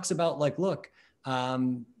 because it talks about like, look,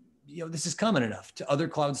 this is common enough to other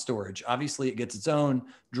cloud storage. Obviously it gets its own.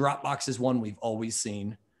 Dropbox is one we've always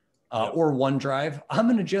seen. or OneDrive. I'm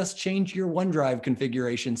going to just change your OneDrive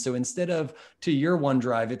configuration. So instead of to your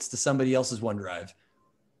OneDrive, it's to somebody else's OneDrive.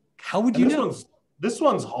 How would you know? This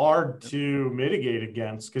one's hard to mitigate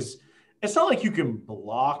against because it's not like you can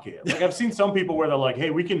block it. Like I've seen some people where they're like,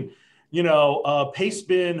 hey, we can,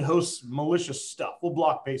 Pastebin hosts malicious stuff. We'll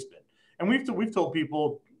block Pastebin. And we've told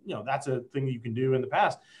people, that's a thing that you can do in the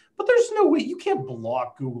past. But there's no way you can't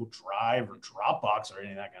block Google Drive or Dropbox or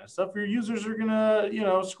any of that kind of stuff. Your users are gonna,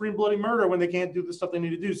 scream bloody murder when they can't do the stuff they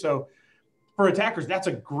need to do. So for attackers, that's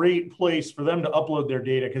a great place for them to upload their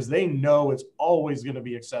data because they know it's always going to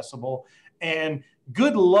be accessible. And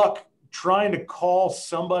good luck trying to call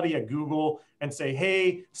somebody at Google and say,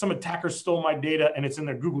 hey, some attacker stole my data and it's in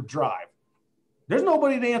their Google Drive. There's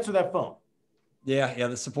nobody to answer that phone. Yeah,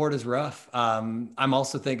 the support is rough. I'm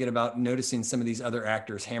also thinking about noticing some of these other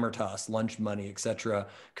actors, Hammer Toss, Lunch Money, et cetera,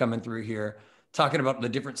 coming through here, talking about the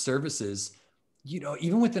different services.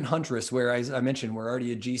 Even within Huntress, where as I mentioned, we're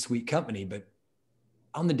already a G Suite company, but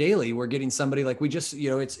on the daily, we're getting somebody like we just,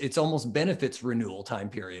 it's almost benefits renewal time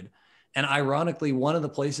period. And ironically, one of the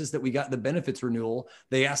places that we got the benefits renewal,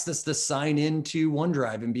 they asked us to sign into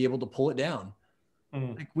OneDrive and be able to pull it down.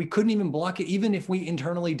 Like we couldn't even block it, even if we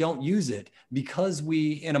internally don't use it, because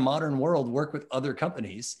we, in a modern world, work with other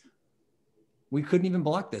companies. We couldn't even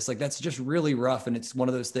block this. Like that's just really rough. And it's one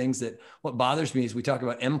of those things that what bothers me is we talk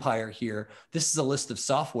about Empire here. This is a list of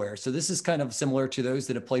software. So this is kind of similar to those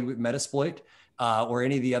that have played with Metasploit or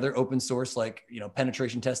any of the other open source, like,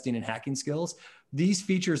 penetration testing and hacking skills. These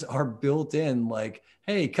features are built in like,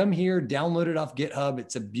 hey, come here, download it off GitHub.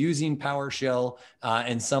 It's abusing PowerShell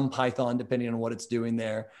and some Python, depending on what it's doing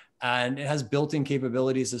there. And it has built-in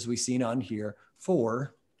capabilities, as we've seen on here,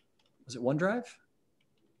 for, was it OneDrive?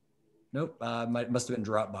 Nope, must have been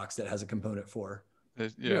Dropbox that has a component for. I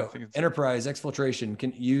think it's Enterprise Exfiltration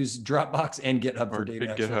can use Dropbox and GitHub for data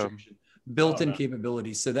exfiltration. Built-in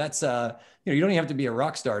capabilities. So that's, you don't even have to be a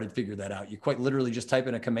rock star to figure that out. You quite literally just type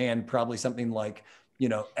in a command, probably something like,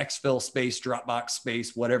 exfil space, Dropbox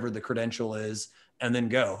space, whatever the credential is, and then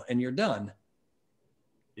go, and you're done.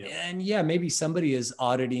 Yep. And maybe somebody is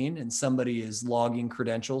auditing and somebody is logging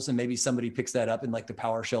credentials, and maybe somebody picks that up in like the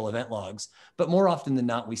PowerShell event logs. But more often than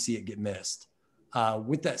not, we see it get missed.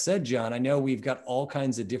 With that said, John, I know we've got all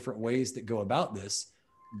kinds of different ways that go about this,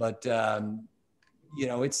 but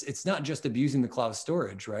it's not just abusing the cloud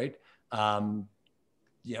storage, right?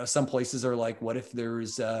 Some places are like, what if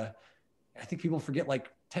there's, I think people forget, like,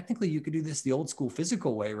 technically you could do this the old school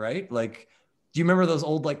physical way, right? Like, do you remember those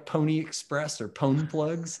old like Pony Express or Pwn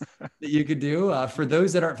plugs that you could do? For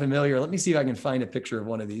those that aren't familiar, let me see if I can find a picture of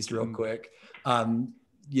one of these real quick.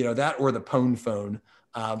 That or the Pwn phone.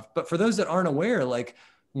 But for those that aren't aware, like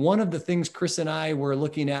one of the things Chris and I were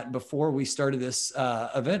looking at before we started this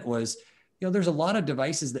event was, there's a lot of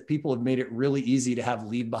devices that people have made it really easy to have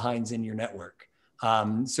leave behinds in your network.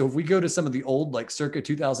 So if we go to some of the old, like circa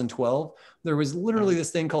 2012, there was literally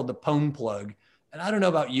this thing called the Pwn plug. And I don't know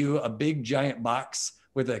about you, a big giant box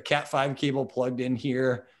with a Cat5 cable plugged in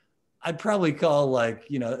here, I'd probably call like,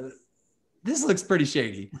 this looks pretty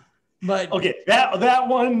shady. But okay, that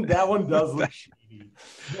one does look shady.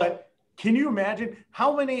 But can you imagine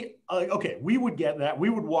how many? We would get that. We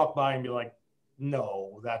would walk by and be like,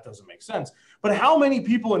 no, that doesn't make sense. But how many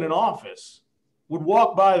people in an office would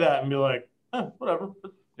walk by that and be like, whatever.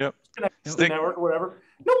 Yep. Connect to the network or whatever.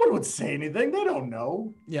 No one would say anything. They don't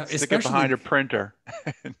know. Yeah, stick it behind a printer.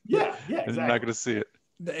 yeah, exactly. They're not going to see it.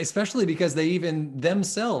 Especially because they even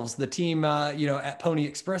themselves, the team, at Pony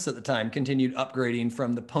Express at the time, continued upgrading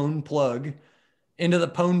from the Pwn plug into the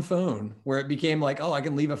Pwn phone, where it became like, I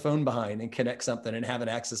can leave a phone behind and connect something and have an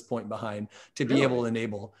access point behind to be able to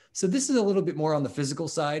enable. So this is a little bit more on the physical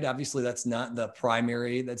side. Obviously, that's not the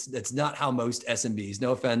primary. That's not how most SMBs,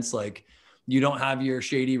 no offense, like you don't have your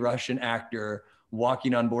shady Russian actor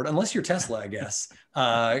walking on board, unless you're Tesla, I guess,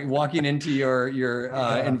 walking into your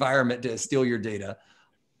environment to steal your data.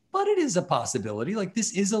 But it is a possibility. Like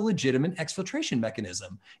this is a legitimate exfiltration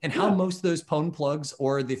mechanism. And how most of those Pwn plugs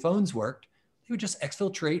or the phones worked, they would just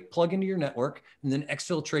exfiltrate, plug into your network, and then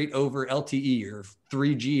exfiltrate over LTE or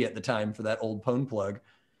 3G at the time for that old Pwn plug.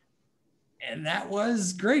 And that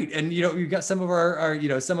was great. And, you've got some of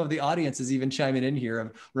our some of the audiences even chiming in here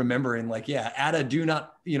of remembering like, add a do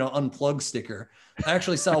not, unplug sticker. I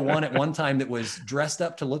actually saw one at one time that was dressed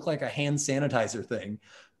up to look like a hand sanitizer thing,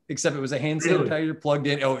 except it was a hand sanitizer plugged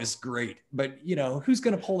in. Oh, it's great. But, who's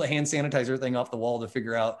going to pull the hand sanitizer thing off the wall to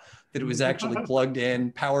figure out that it was actually plugged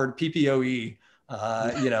in, powered PPOE,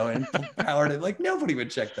 and powered it? Like nobody would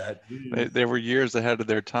check that. They were years ahead of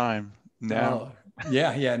their time now.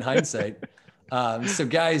 Yeah, in hindsight. So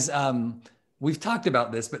guys, we've talked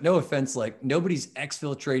about this, but no offense, like nobody's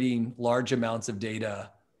exfiltrating large amounts of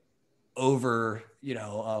data over,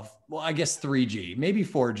 well, I guess 3G, maybe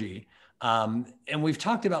 4G. And we've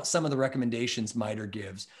talked about some of the recommendations Mitre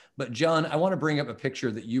gives, but John, I want to bring up a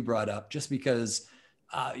picture that you brought up just because,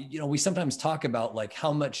 we sometimes talk about like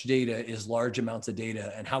how much data is large amounts of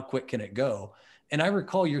data and how quick can it go. And I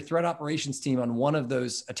recall your threat operations team on one of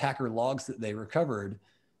those attacker logs that they recovered,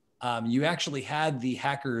 you actually had the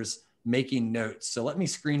hackers making notes. So let me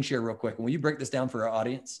screen share real quick. Will you break this down for our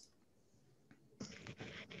audience?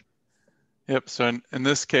 Yep. So in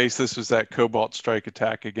this case, this was that Cobalt Strike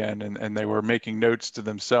attack again, and they were making notes to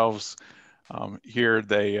themselves. Here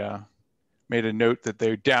they made a note that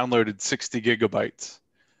they downloaded 60 gigabytes.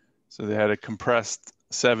 So they had a compressed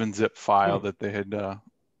 7-zip file that they had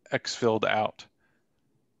exfilled out.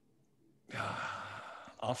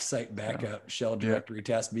 Offsite backup, shell directory,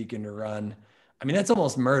 task beacon to run. I mean, that's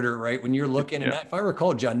almost murder, right? When you're looking, and if I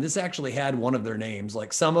recall, John, this actually had one of their names.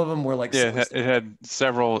 Like some of them were like, it had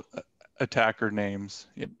several attacker names.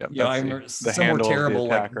 I remember some were terrible,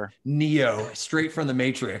 like Neo, straight from the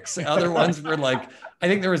Matrix. Other ones were like, I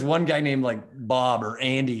think there was one guy named like Bob or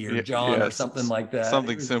Andy or John or something like that.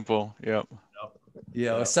 Something simple. Yep.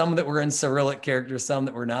 Some that were in Cyrillic characters, some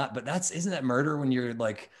that were not. But isn't that murder when you're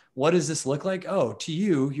like, what does this look like? Oh, to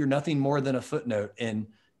you, you're nothing more than a footnote. And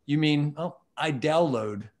you mean, oh, I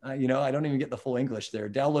download, I don't even get the full English there.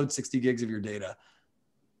 Download 60 gigs of your data.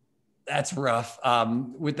 That's rough.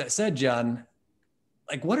 With that said, John,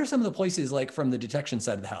 like what are some of the places like from the detection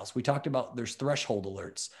side of the house? We talked about there's threshold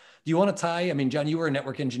alerts. Do you want to tie, I mean, John, you were a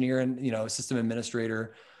network engineer and, system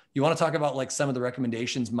administrator. You want to talk about like some of the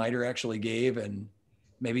recommendations Mitre actually gave and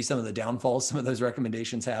maybe some of the downfalls some of those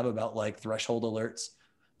recommendations have about like threshold alerts?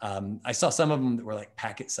 I saw some of them that were like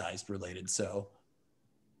packet sized related. So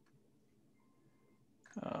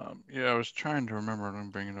I was trying to remember. Let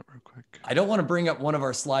me bring it up real quick. I don't want to bring up one of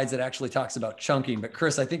our slides that actually talks about chunking, but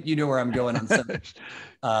Chris, I think you know where I'm going on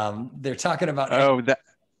some. They're talking about. Oh,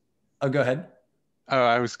 go ahead. Oh,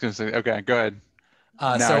 I was going to say, okay, go ahead.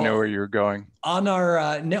 Now I know where you're going. On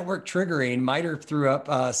our network triggering, Mitre threw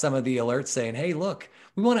up some of the alerts saying, hey, look,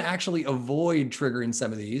 we want to actually avoid triggering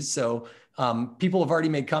some of these. So people have already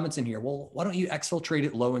made comments in here. Well, why don't you exfiltrate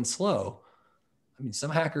it low and slow? I mean,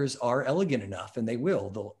 some hackers are elegant enough and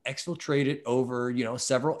they'll exfiltrate it over,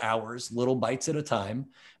 several hours, little bites at a time.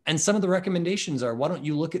 And some of the recommendations are, why don't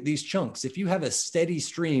you look at these chunks? If you have a steady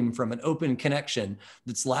stream from an open connection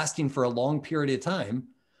that's lasting for a long period of time,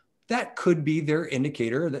 that could be their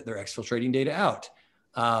indicator that they're exfiltrating data out.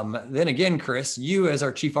 Then again, Chris, you as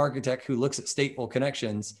our chief architect who looks at stateful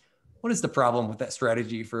connections, what is the problem with that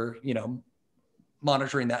strategy for,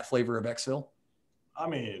 monitoring that flavor of exfil? I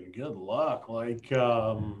mean, good luck. Like,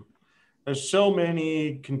 there's so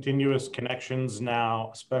many continuous connections now,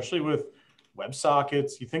 especially with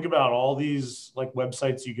WebSockets. You think about all these like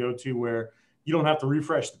websites you go to where you don't have to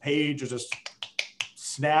refresh the page, it's just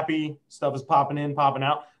snappy stuff is popping in, popping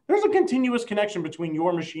out. There's a continuous connection between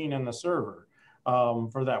your machine and the server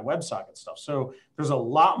for that WebSocket stuff. So there's a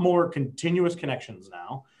lot more continuous connections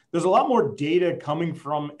now. There's a lot more data coming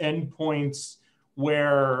from endpoints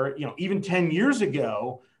where, even 10 years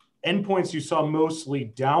ago, endpoints you saw mostly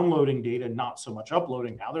downloading data, not so much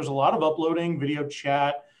uploading. Now there's a lot of uploading, video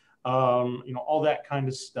chat, all that kind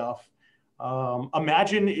of stuff.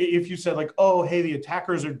 Imagine if you said like, oh, hey, the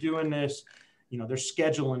attackers are doing this, they're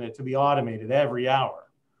scheduling it to be automated every hour.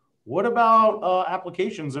 What about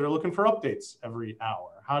applications that are looking for updates every hour?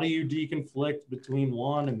 How do you deconflict between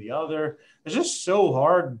one and the other? It's just so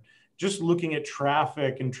hard just looking at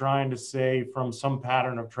traffic and trying to say from some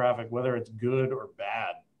pattern of traffic whether it's good or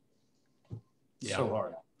bad. So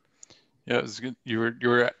hard. Yeah, it was good. You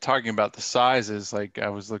were talking about the sizes. Like I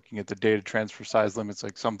was looking at the data transfer size limits.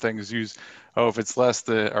 Like some things use, if it's less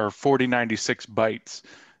than or 4096 bytes.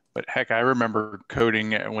 But heck, I remember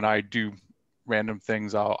coding when I do random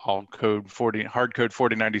things. I'll code hard code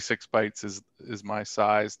 4096 bytes is my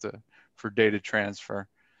size for data transfer.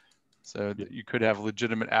 So you could have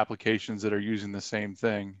legitimate applications that are using the same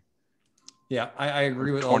thing. Yeah, I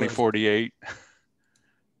agree with 2048.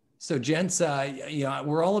 So gents,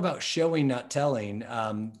 we're all about showing, not telling.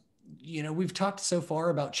 We've talked so far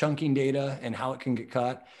about chunking data and how it can get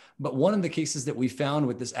caught. But one of the cases that we found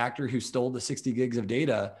with this actor who stole the 60 gigs of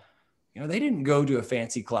data, they didn't go to a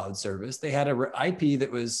fancy cloud service. They had an IP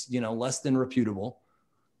that was, less than reputable.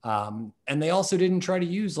 And they also didn't try to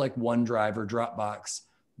use like OneDrive or Dropbox.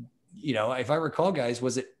 If I recall, guys,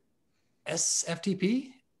 was it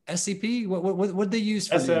SFTP, SCP? What did they use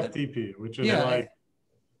for SFTP, which is like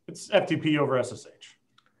it's FTP over SSH.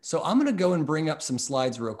 So I'm going to go and bring up some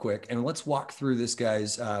slides real quick, and let's walk through this,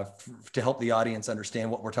 guys, to help the audience understand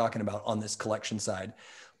what we're talking about on this collection side.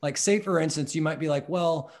 Like, say, for instance, you might be like,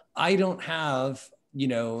 well, I don't have,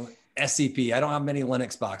 SCP. I don't have many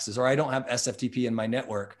Linux boxes, or I don't have SFTP in my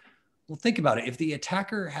network. Well, think about it. If the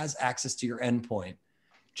attacker has access to your endpoint,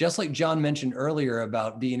 just like John mentioned earlier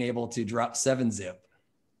about being able to drop 7-zip,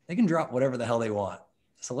 they can drop whatever the hell they want.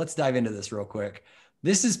 So let's dive into this real quick.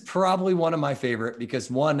 This is probably one of my favorite because,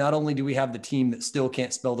 one, not only do we have the team that still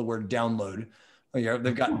can't spell the word download,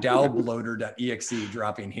 they've got dowbloader.exe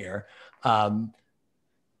dropping here.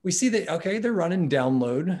 We see that, okay, they're running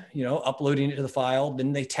download, uploading it to the file,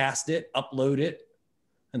 then they tasked it, upload it,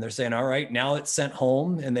 and they're saying, all right, now it's sent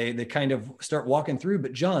home, and they kind of start walking through.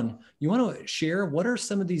 But John, you want to share what are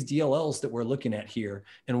some of these DLLs that we're looking at here,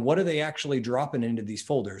 and what are they actually dropping into these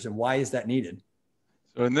folders, and why is that needed?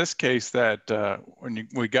 So in this case, that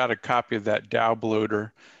we got a copy of that dowbloader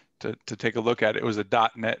to take a look at, it was a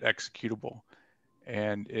 .NET executable,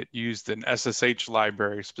 and it used an SSH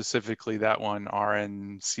library, specifically that one,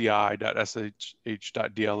 rnci.sh.dll,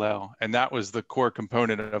 and that was the core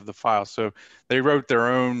component of the file. So they wrote their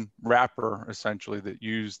own wrapper, essentially, that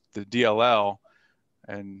used the DLL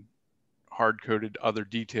and hard-coded other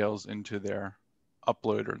details into their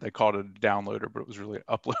uploader. They called it a downloader, but it was really an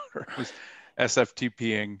uploader. It was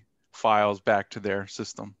SFTPing files back to their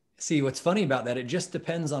system. See, what's funny about that, it just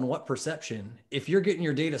depends on what perception. If you're getting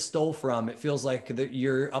your data stole from, it feels like that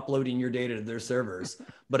you're uploading your data to their servers.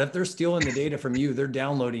 But if they're stealing the data from you, they're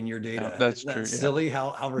downloading your data. That's true. Silly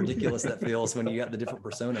how ridiculous that feels when you got the different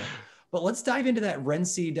persona. But let's dive into that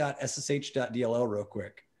renc.ssh.dll real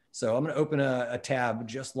quick. So I'm going to open a tab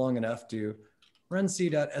just long enough to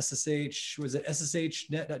renc.ssh, was it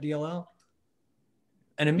sshnet.dll?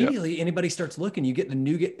 And immediately anybody starts looking, you get the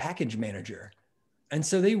NuGet package manager. And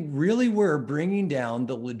so they really were bringing down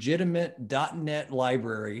the legitimate .NET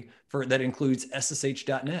library that includes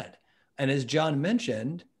SSH.NET. And as John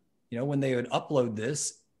mentioned, when they would upload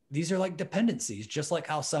this, these are like dependencies, just like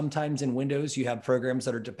how sometimes in Windows you have programs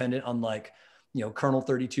that are dependent on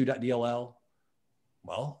kernel32.dll.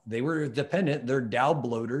 Well, they were dependent. Their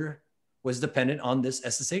dowbloader was dependent on this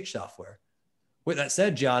SSH software. With that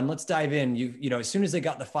said, John, let's dive in. As soon as they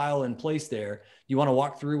got the file in place there, you want to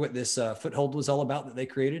walk through what this foothold was all about that they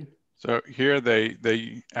created? So here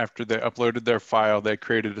they after they uploaded their file, they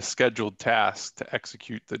created a scheduled task to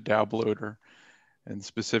execute the dowbloader, and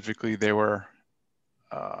specifically they were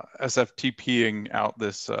SFTPing out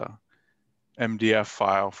this MDF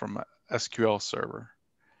file from a SQL server.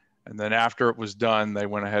 And then after it was done, they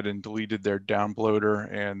went ahead and deleted their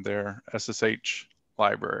downbloader and their SSH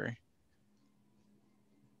library.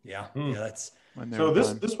 Yeah, that's so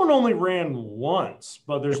this one only ran once,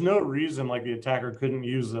 but there's no reason like the attacker couldn't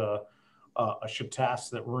use a task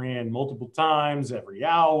that ran multiple times every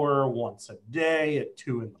hour, once a day at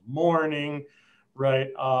 2 a.m, right?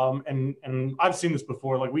 And I've seen this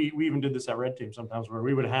before. Like we even did this at Red Team sometimes, where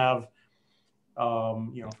we would have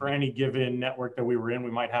for any given network that we were in, we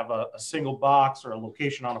might have a single box or a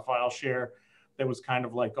location on a file share that was kind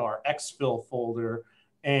of like our exfil folder.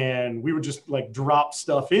 And we would just like drop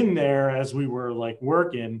stuff in there as we were like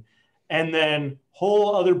working. And then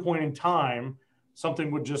whole other point in time,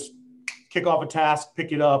 something would just kick off a task,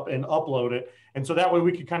 pick it up and upload it. And so that way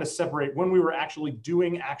we could kind of separate when we were actually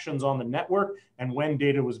doing actions on the network and when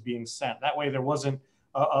data was being sent. That way there wasn't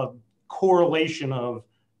a correlation of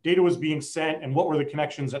data was being sent and what were the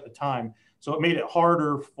connections at the time. So it made it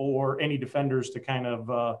harder for any defenders to kind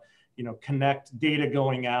of, connect data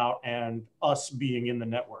going out and us being in the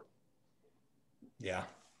network. Yeah,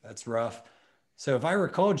 that's rough. So if I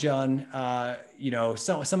recall, John,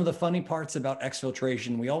 some of the funny parts about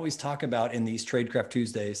exfiltration, we always talk about in these Tradecraft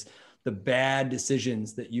Tuesdays, the bad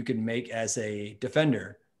decisions that you can make as a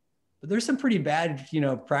defender. But there's some pretty bad,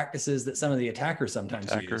 practices that some of the attackers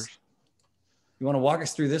sometimes use. You want to walk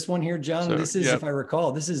us through this one here, John? So, this is, if I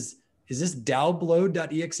recall, is this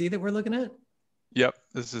dowbload.exe that we're looking at? Yep,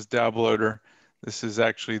 this is dowbloader. This is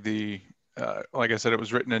actually the, like I said, it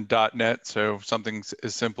was written in .NET, so something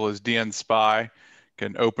as simple as dnspy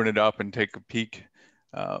can open it up and take a peek.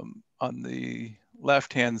 On the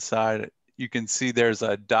left-hand side, you can see there's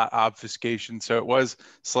a .obfuscation, so it was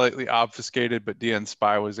slightly obfuscated, but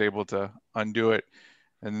dnspy was able to undo it.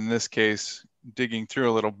 And in this case, digging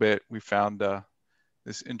through a little bit, we found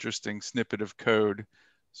this interesting snippet of code.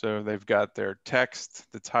 So they've got their text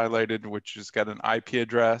that's highlighted, which has got an IP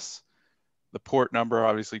address, the port number,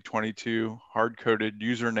 obviously 22, hard-coded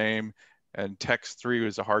username, and text3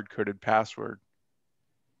 is a hard-coded password.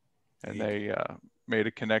 And they made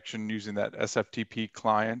a connection using that SFTP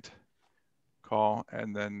client recall,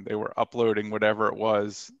 and then they were uploading whatever it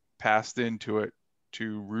was passed into it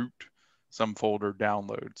to root some folder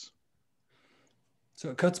downloads. So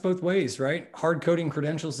it cuts both ways, right? Hard coding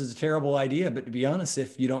credentials is a terrible idea, but to be honest,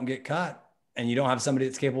 if you don't get caught and you don't have somebody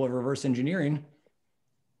that's capable of reverse engineering,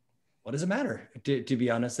 what does it matter? To be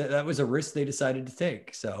honest, that was a risk they decided to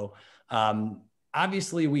take. So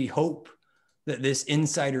obviously we hope that this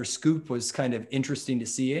insider scoop was kind of interesting to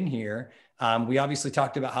see in here. We obviously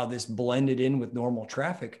talked about how this blended in with normal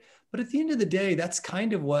traffic, but at the end of the day, that's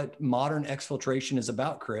kind of what modern exfiltration is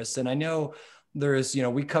about, Chris. And I know there's,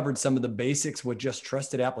 we covered some of the basics with just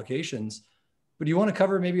trusted applications, but do you want to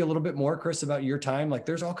cover maybe a little bit more, Chris, about your time? Like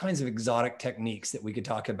there's all kinds of exotic techniques that we could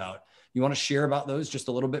talk about. You want to share about those just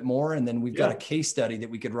a little bit more? And then we've got a case study that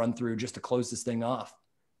we could run through just to close this thing off.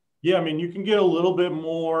 Yeah, I mean, you can get a little bit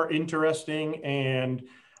more interesting and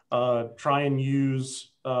try and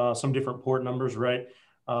use some different port numbers, right?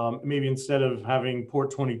 Maybe instead of having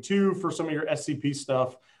port 22 for some of your SCP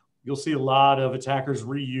stuff, you'll see a lot of attackers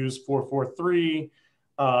reuse 443.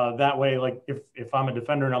 That way, like if I'm a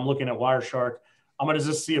defender and I'm looking at Wireshark, I'm going to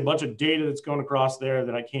just see a bunch of data that's going across there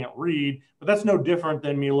that I can't read. But that's no different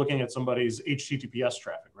than me looking at somebody's HTTPS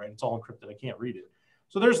traffic, right? It's all encrypted. I can't read it.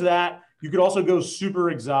 So there's that. You could also go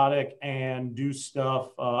super exotic and do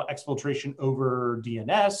stuff, exfiltration over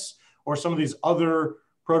DNS or some of these other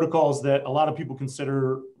protocols that a lot of people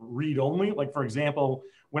consider read-only. Like, for example,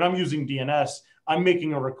 when I'm using DNS, I'm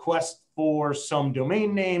making a request for some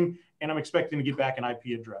domain name and I'm expecting to get back an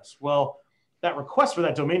IP address. Well, that request for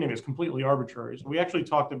that domain name is completely arbitrary. So we actually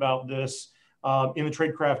talked about this in the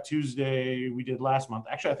Tradecraft Tuesday we did last month.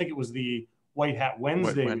 Actually, I think it was the White Hat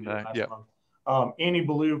Wednesday we did last month. Annie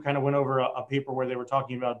Ballou kind of went over a paper where they were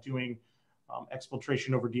talking about doing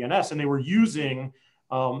exfiltration over DNS, and they were using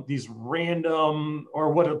these random,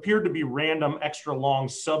 or what appeared to be random extra long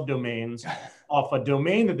subdomains off a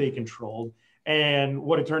domain that they controlled. And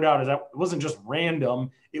what it turned out is that it wasn't just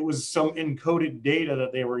random, it was some encoded data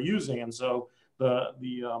that they were using. And so the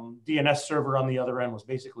DNS server on the other end was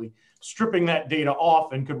basically stripping that data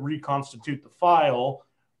off and could reconstitute the file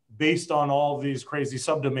based on all of these crazy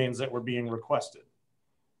subdomains that were being requested.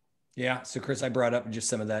 Yeah. So Chris, I brought up just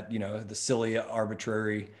some of that, the silly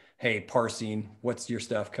arbitrary, hey, parsing, what's your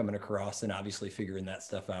stuff coming across, and obviously figuring that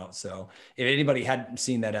stuff out. So if anybody hadn't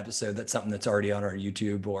seen that episode, that's something that's already on our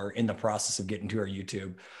YouTube or in the process of getting to our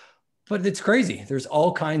YouTube. But it's crazy. There's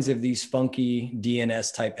all kinds of these funky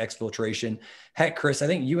DNS type exfiltration. Heck, Chris, I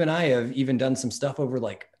think you and I have even done some stuff over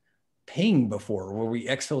like ping before, where we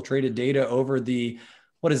exfiltrated data over the,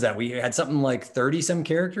 what is that? We had something like 30 some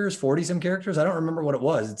characters, 40 some characters. I don't remember what it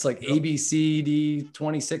was. It's like ABCD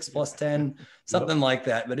 26 plus 10, something like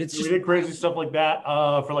that. But it's we did crazy stuff like that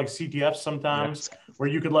for like CTF sometimes, where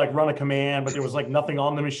you could like run a command, but there was like nothing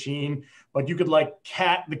on the machine. But you could like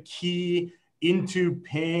cat the key into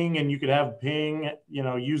ping, and you could have ping,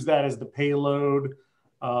 use that as the payload.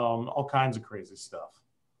 All kinds of crazy stuff.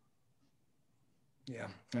 Yeah,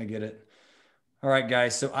 I get it. All right,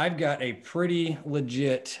 guys. So I've got a pretty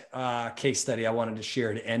legit case study I wanted to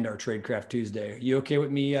share to end our Tradecraft Tuesday. Are you okay with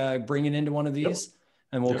me bringing into one of these? Yep.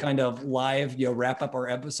 And we'll kind of live, wrap up our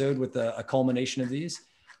episode with a culmination of these.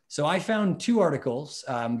 So I found two articles.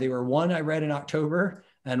 They were one I read in October,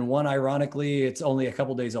 and one, ironically, it's only a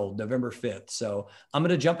couple days old, November 5th. So I'm going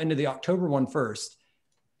to jump into the October one first.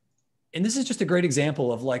 And this is just a great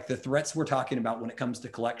example of like the threats we're talking about when it comes to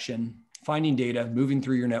collection, finding data, moving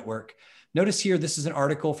through your network. Notice here, this is an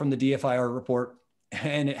article from the DFIR report,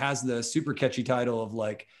 and it has the super catchy title of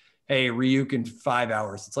like, hey, reuk in 5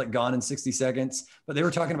 hours. It's like gone in 60 seconds. But they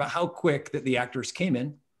were talking about how quick that the actors came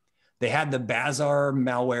in. They had the Bazaar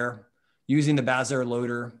malware. Using the Bazaar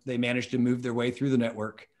loader, they managed to move their way through the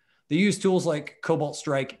network. They used tools like Cobalt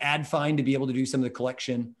Strike, AdFind to be able to do some of the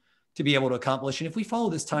collection, to be able to accomplish. And if we follow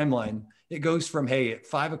this timeline, it goes from, hey, at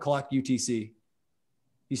 5 o'clock UTC,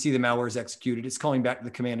 you see the malware is executed. It's calling back to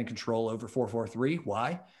the command and control over 443.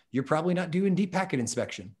 Why? You're probably not doing deep packet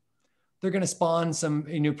inspection. They're going to spawn some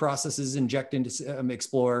new processes, inject into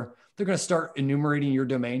Explorer. They're going to start enumerating your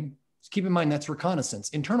domain. Just keep in mind that's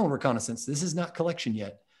reconnaissance, internal reconnaissance. This is not collection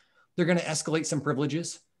yet. They're going to escalate some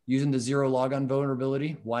privileges using the zero logon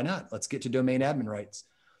vulnerability. Why not? Let's get to domain admin rights.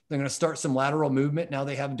 They're going to start some lateral movement. Now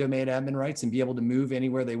they have domain admin rights and be able to move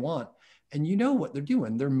anywhere they want. And you know what they're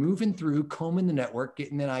doing. They're moving through, combing the network,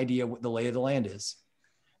 getting an idea what the lay of the land is.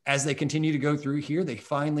 As they continue to go through here, they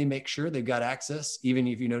finally make sure they've got access, even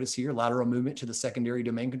if you notice here, lateral movement to the secondary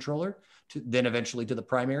domain controller, then eventually to the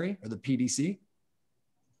primary or the PDC.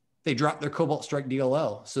 They dropped their Cobalt Strike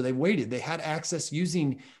DLL. So they waited. They had access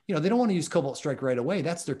using, they don't want to use Cobalt Strike right away.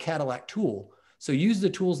 That's their Cadillac tool. So use the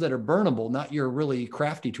tools that are burnable, not your really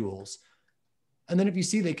crafty tools. And then if you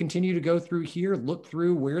see they continue to go through here, look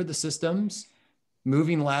through where the systems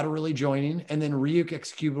moving laterally, joining, and then Ryuk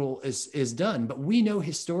executable is done. But we know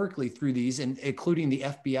historically through these, and including the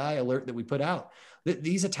FBI alert that we put out, that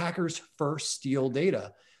these attackers first steal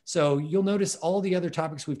data. So you'll notice all the other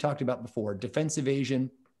topics we've talked about before: defense evasion,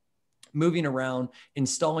 moving around,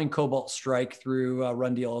 installing Cobalt Strike through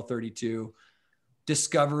Run DLL32,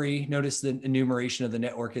 discovery, notice the enumeration of the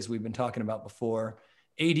network as we've been talking about before,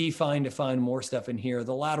 AD find to find more stuff in here,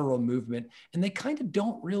 the lateral movement, and they kind of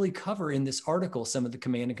don't really cover in this article some of the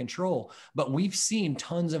command and control, but we've seen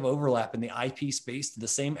tons of overlap in the IP space to the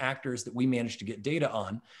same actors that we managed to get data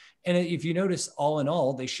on. And if you notice, all in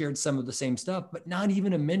all, they shared some of the same stuff, but not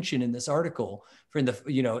even a mention in this article for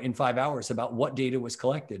in 5 hours about what data was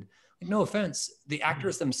collected. No offense, the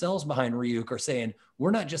actors themselves behind Ryuk are saying, we're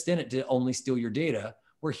not just in it to only steal your data.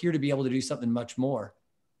 We're here to be able to do something much more.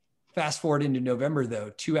 Fast forward into November, though,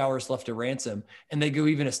 2 hours left to ransom, and they go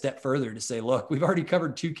even a step further to say, look, we've already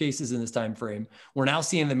covered 2 cases in this time frame. We're now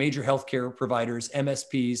seeing the major healthcare providers,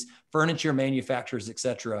 MSPs, furniture manufacturers, et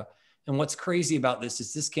cetera. And what's crazy about this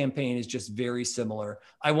is this campaign is just very similar.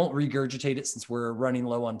 I won't regurgitate it since we're running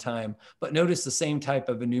low on time, but notice the same type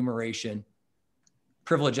of enumeration,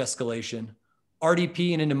 privilege escalation,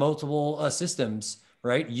 RDP and into multiple systems,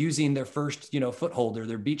 right? Using their first, foothold or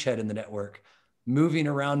their beachhead in the network, moving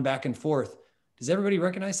around back and forth. Does everybody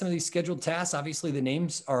recognize some of these scheduled tasks? Obviously, the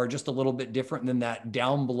names are just a little bit different than that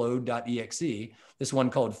down below.exe. This one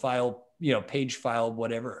called file, page file,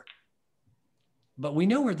 whatever. But we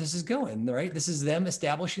know where this is going, right? This is them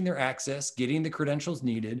establishing their access, getting the credentials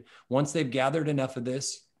needed. Once they've gathered enough of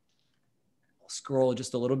this, I'll scroll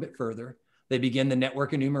just a little bit further. They begin the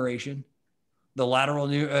network enumeration, the lateral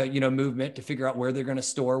movement to figure out where they're going to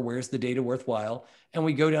store, where's the data worthwhile. And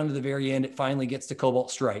we go down to the very end. It finally gets to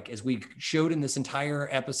Cobalt Strike. As we showed in this entire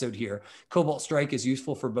episode here, Cobalt Strike is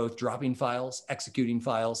useful for both dropping files, executing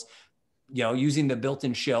files, using the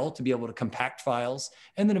built-in shell to be able to compact files,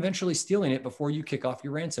 and then eventually stealing it before you kick off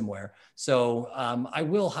your ransomware. So I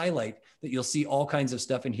will highlight that you'll see all kinds of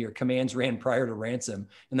stuff in here. Commands ran prior to ransom,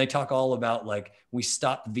 and they talk all about we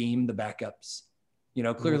stop Veeam the backups.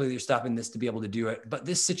 Clearly they're stopping this to be able to do it. But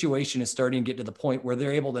this situation is starting to get to the point where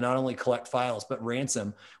they're able to not only collect files, but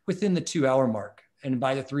ransom within the 2 hour mark. And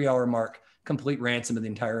by the 3 hour mark, complete ransom of the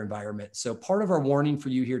entire environment. So part of our warning for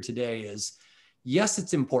you here today is, yes,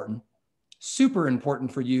 it's important, super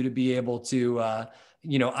important for you to be able to,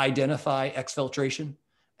 identify exfiltration,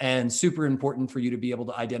 and super important for you to be able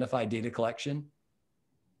to identify data collection.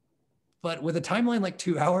 But with a timeline like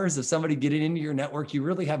 2 hours of somebody getting into your network, you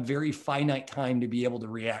really have very finite time to be able to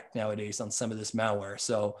react nowadays on some of this malware.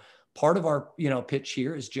 So part of our, pitch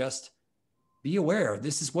here is just be aware.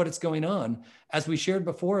 This is what is going on. As we shared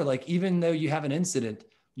before, even though you have an incident,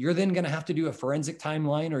 you're then going to have to do a forensic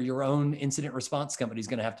timeline, or your own incident response company is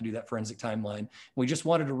going to have to do that forensic timeline. We just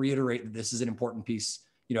wanted to reiterate that this is an important piece,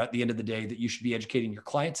 at the end of the day, that you should be educating your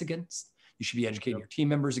clients against, you should be educating your team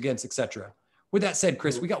members against, et cetera. With that said,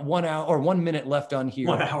 Chris, we got 1 hour or 1 minute left on here.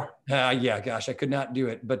 1 hour. Yeah, gosh, I could not do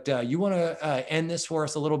it. But you want to end this for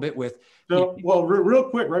us a little bit with? So, well, real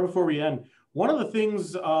quick, right before we end, one of the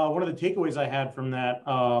things, one of the takeaways I had from that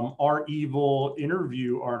Our Evil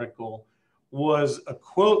interview article was a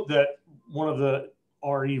quote that one of the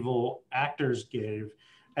Our Evil actors gave.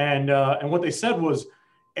 And what they said was,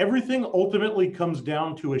 everything ultimately comes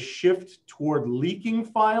down to a shift toward leaking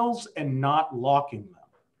files and not locking them.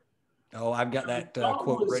 Oh, I've got that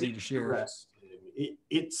quote ready to share.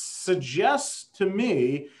 It suggests to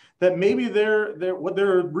me that maybe what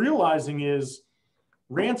they're realizing is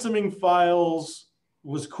ransoming files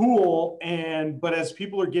was cool, but as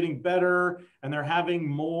people are getting better and they're having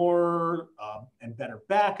more and better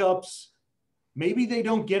backups, maybe they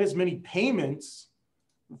don't get as many payments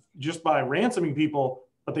just by ransoming people,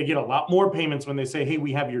 but they get a lot more payments when they say, hey,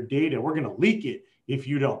 we have your data. We're going to leak it if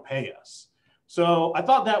you don't pay us. So I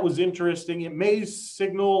thought that was interesting. It may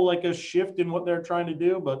signal a shift in what they're trying to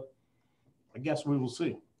do, but I guess we will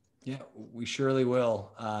see. Yeah, we surely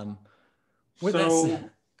will.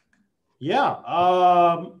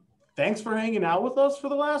 Thanks for hanging out with us for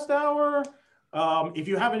the last hour. If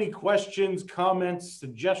you have any questions, comments,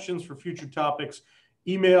 suggestions for future topics,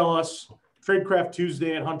 email us,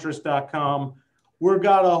 tradecrafttuesday@huntress.com. We've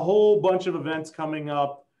got a whole bunch of events coming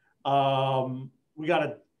up. We got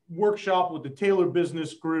a workshop with the Taylor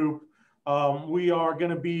Business Group. We are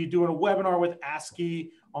going to be doing a webinar with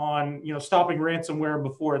ASCII on stopping ransomware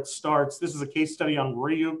before it starts. This is a case study on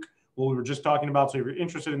Ryuk, what we were just talking about. So if you're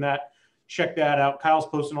interested in that, check that out. Kyle's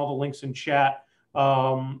posting all the links in chat.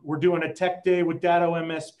 We're doing a tech day with Datto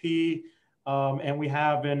MSP, and we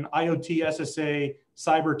have an IoT SSA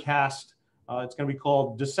cybercast. It's going to be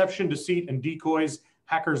called Deception, Deceit, and Decoys.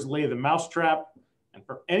 Hackers Lay the Mousetrap. And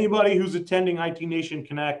for anybody who's attending IT Nation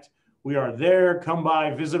Connect, we are there. Come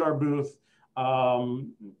by, visit our booth.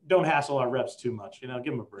 Don't hassle our reps too much. Give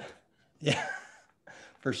them a break. Yeah,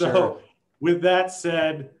 for sure. So with that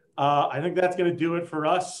said, I think that's going to do it for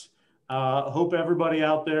us. Hope everybody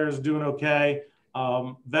out there is doing okay.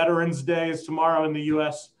 Veterans Day is tomorrow in the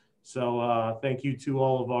U.S. So thank you to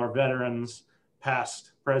all of our veterans,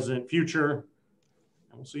 past, present, future.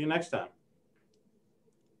 And we'll see you next time.